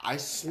that, I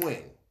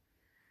swing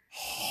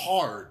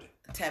hard.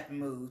 Tap and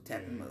move.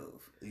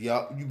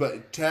 Yup. You better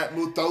tap,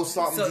 move, throw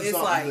something. So do it's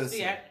something. like,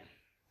 yeah.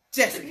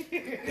 Jesse.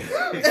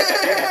 Because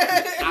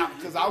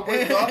I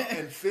wake up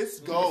and fists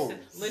go.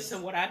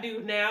 Listen, what I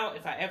do now,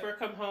 if I ever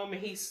come home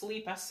and he's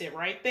asleep, I sit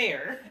right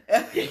there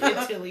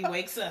until he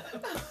wakes up.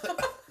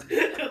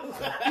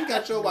 You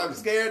got your wife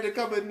scared to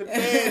come in the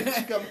bed and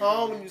she come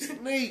home and you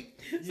sleep.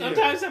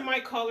 Sometimes I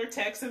might call or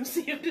text him,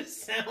 see if the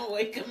sound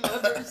wake him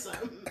up or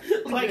something.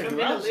 Like I'm in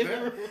the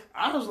living room.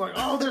 I was like,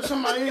 oh, there's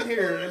somebody in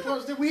here. And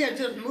plus, we had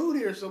just moved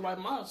here, so like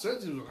my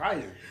senses was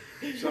heightened.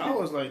 So I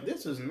was like,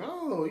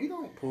 you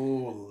don't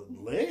pull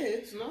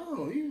legs.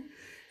 No,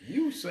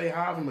 you say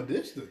hi from a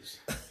distance.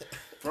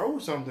 Throw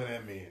something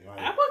at me. Like,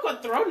 I wasn't going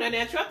to throw nothing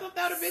at you. I thought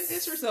that would have been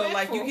disrespectful. So,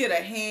 like, you get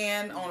a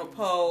hand on a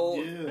pole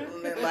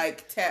and then,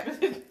 like, tap.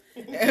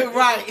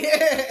 Right.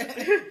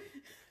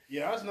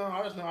 Yeah, I just know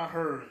I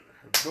heard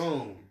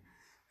boom.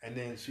 And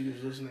then she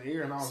was listening to the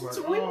ear, and I was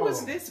like, when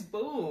was this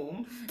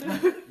boom?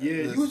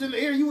 Yeah, you was in the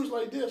air, you was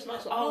like this, and I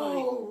said,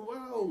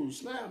 whoa,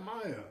 snap,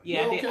 Maya.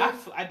 Yeah,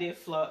 I did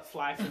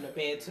fly from the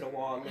bed to the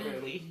wall,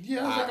 literally.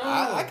 Yeah, I was like,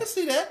 I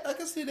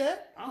can see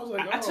that. I was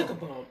like, I took a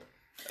bump.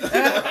 Did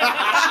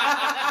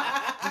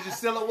you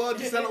sell it well?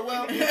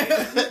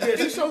 Yeah,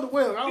 she showed it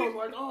well. I was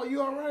like, oh,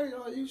 you all right?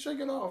 You shake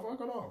it off.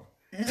 Walk it off.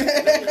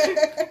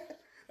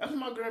 That's what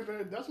my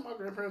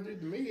grandparents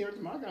did to me. Every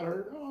time I got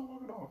hurt,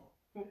 walk it off.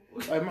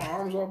 Like my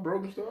arms all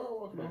broken stuff. I'll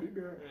walk it off. You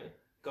be right.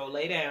 go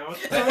lay down.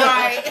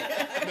 Right.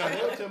 No,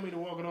 they would tell me to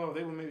walk it off.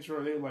 They would make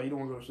sure they were like, you don't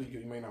want to go to sleep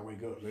because you may not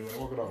wake up. They would like,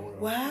 walk it off.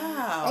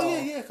 Wow.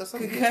 Oh yeah. Because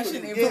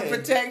concussion and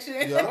protection.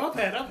 Yeah,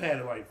 I've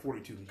had like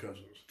 42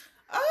 concussions.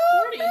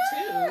 Oh,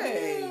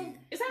 42.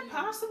 Is that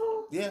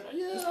possible? Yeah,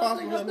 it's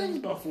possible. I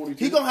think about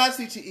 42. He gonna have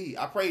CTE.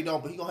 I pray he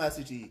don't, but he gonna have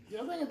CTE.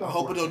 Yeah, I think about I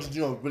hope 42. it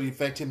don't, really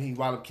affect him. He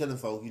wind up killing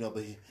folk,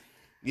 but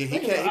he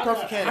can't. He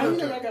perfectly can't. I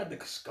think I got the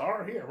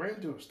scar here. I ran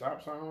into a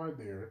stop sign right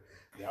there.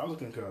 That was a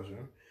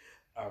concussion.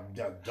 I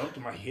got dumped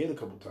in my head a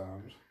couple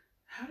times.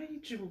 How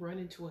did you run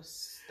into a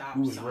stop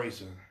sign? We was sign?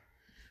 racing.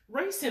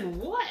 Racing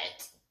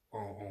what?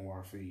 On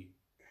our feet.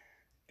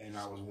 And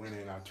I was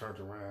winning. I turned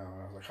around.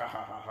 I was like, ha,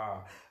 ha, ha,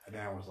 ha. And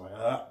then I was like,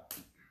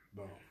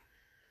 boom.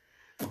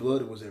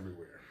 Blood was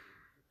everywhere.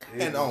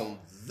 And on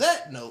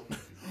that note,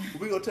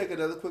 we're going to take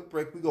another quick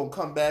break. We're going to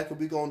come back and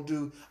we're going to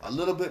do a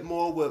little bit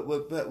more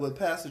with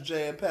Pastor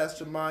Jay and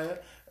Pastor Maya.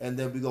 And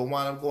then we're going to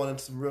wind up going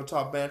into some real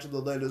talk banter a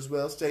little later as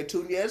well. Stay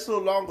tuned. Yeah, it's a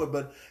little longer,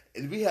 but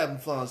we having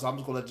fun, so I'm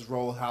just going to let this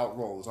roll how it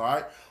rolls, all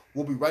right?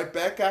 We'll be right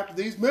back after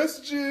these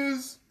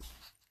messages.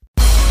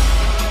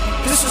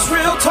 This is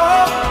Real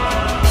Talk.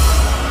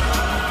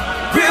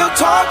 Real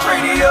Talk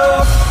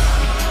Radio.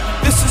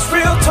 This is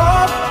Real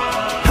Talk.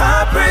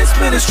 High Praise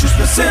Ministries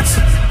presents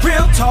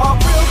Real Talk.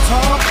 Real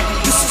Talk.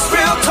 This is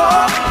Real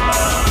Talk.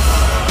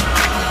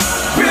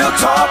 Real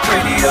Talk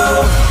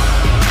Radio.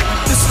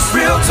 This is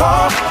Real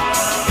Talk.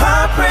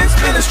 High Praise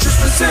Ministries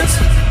presents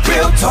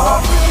Real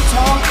Talk. Real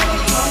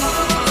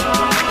Talk.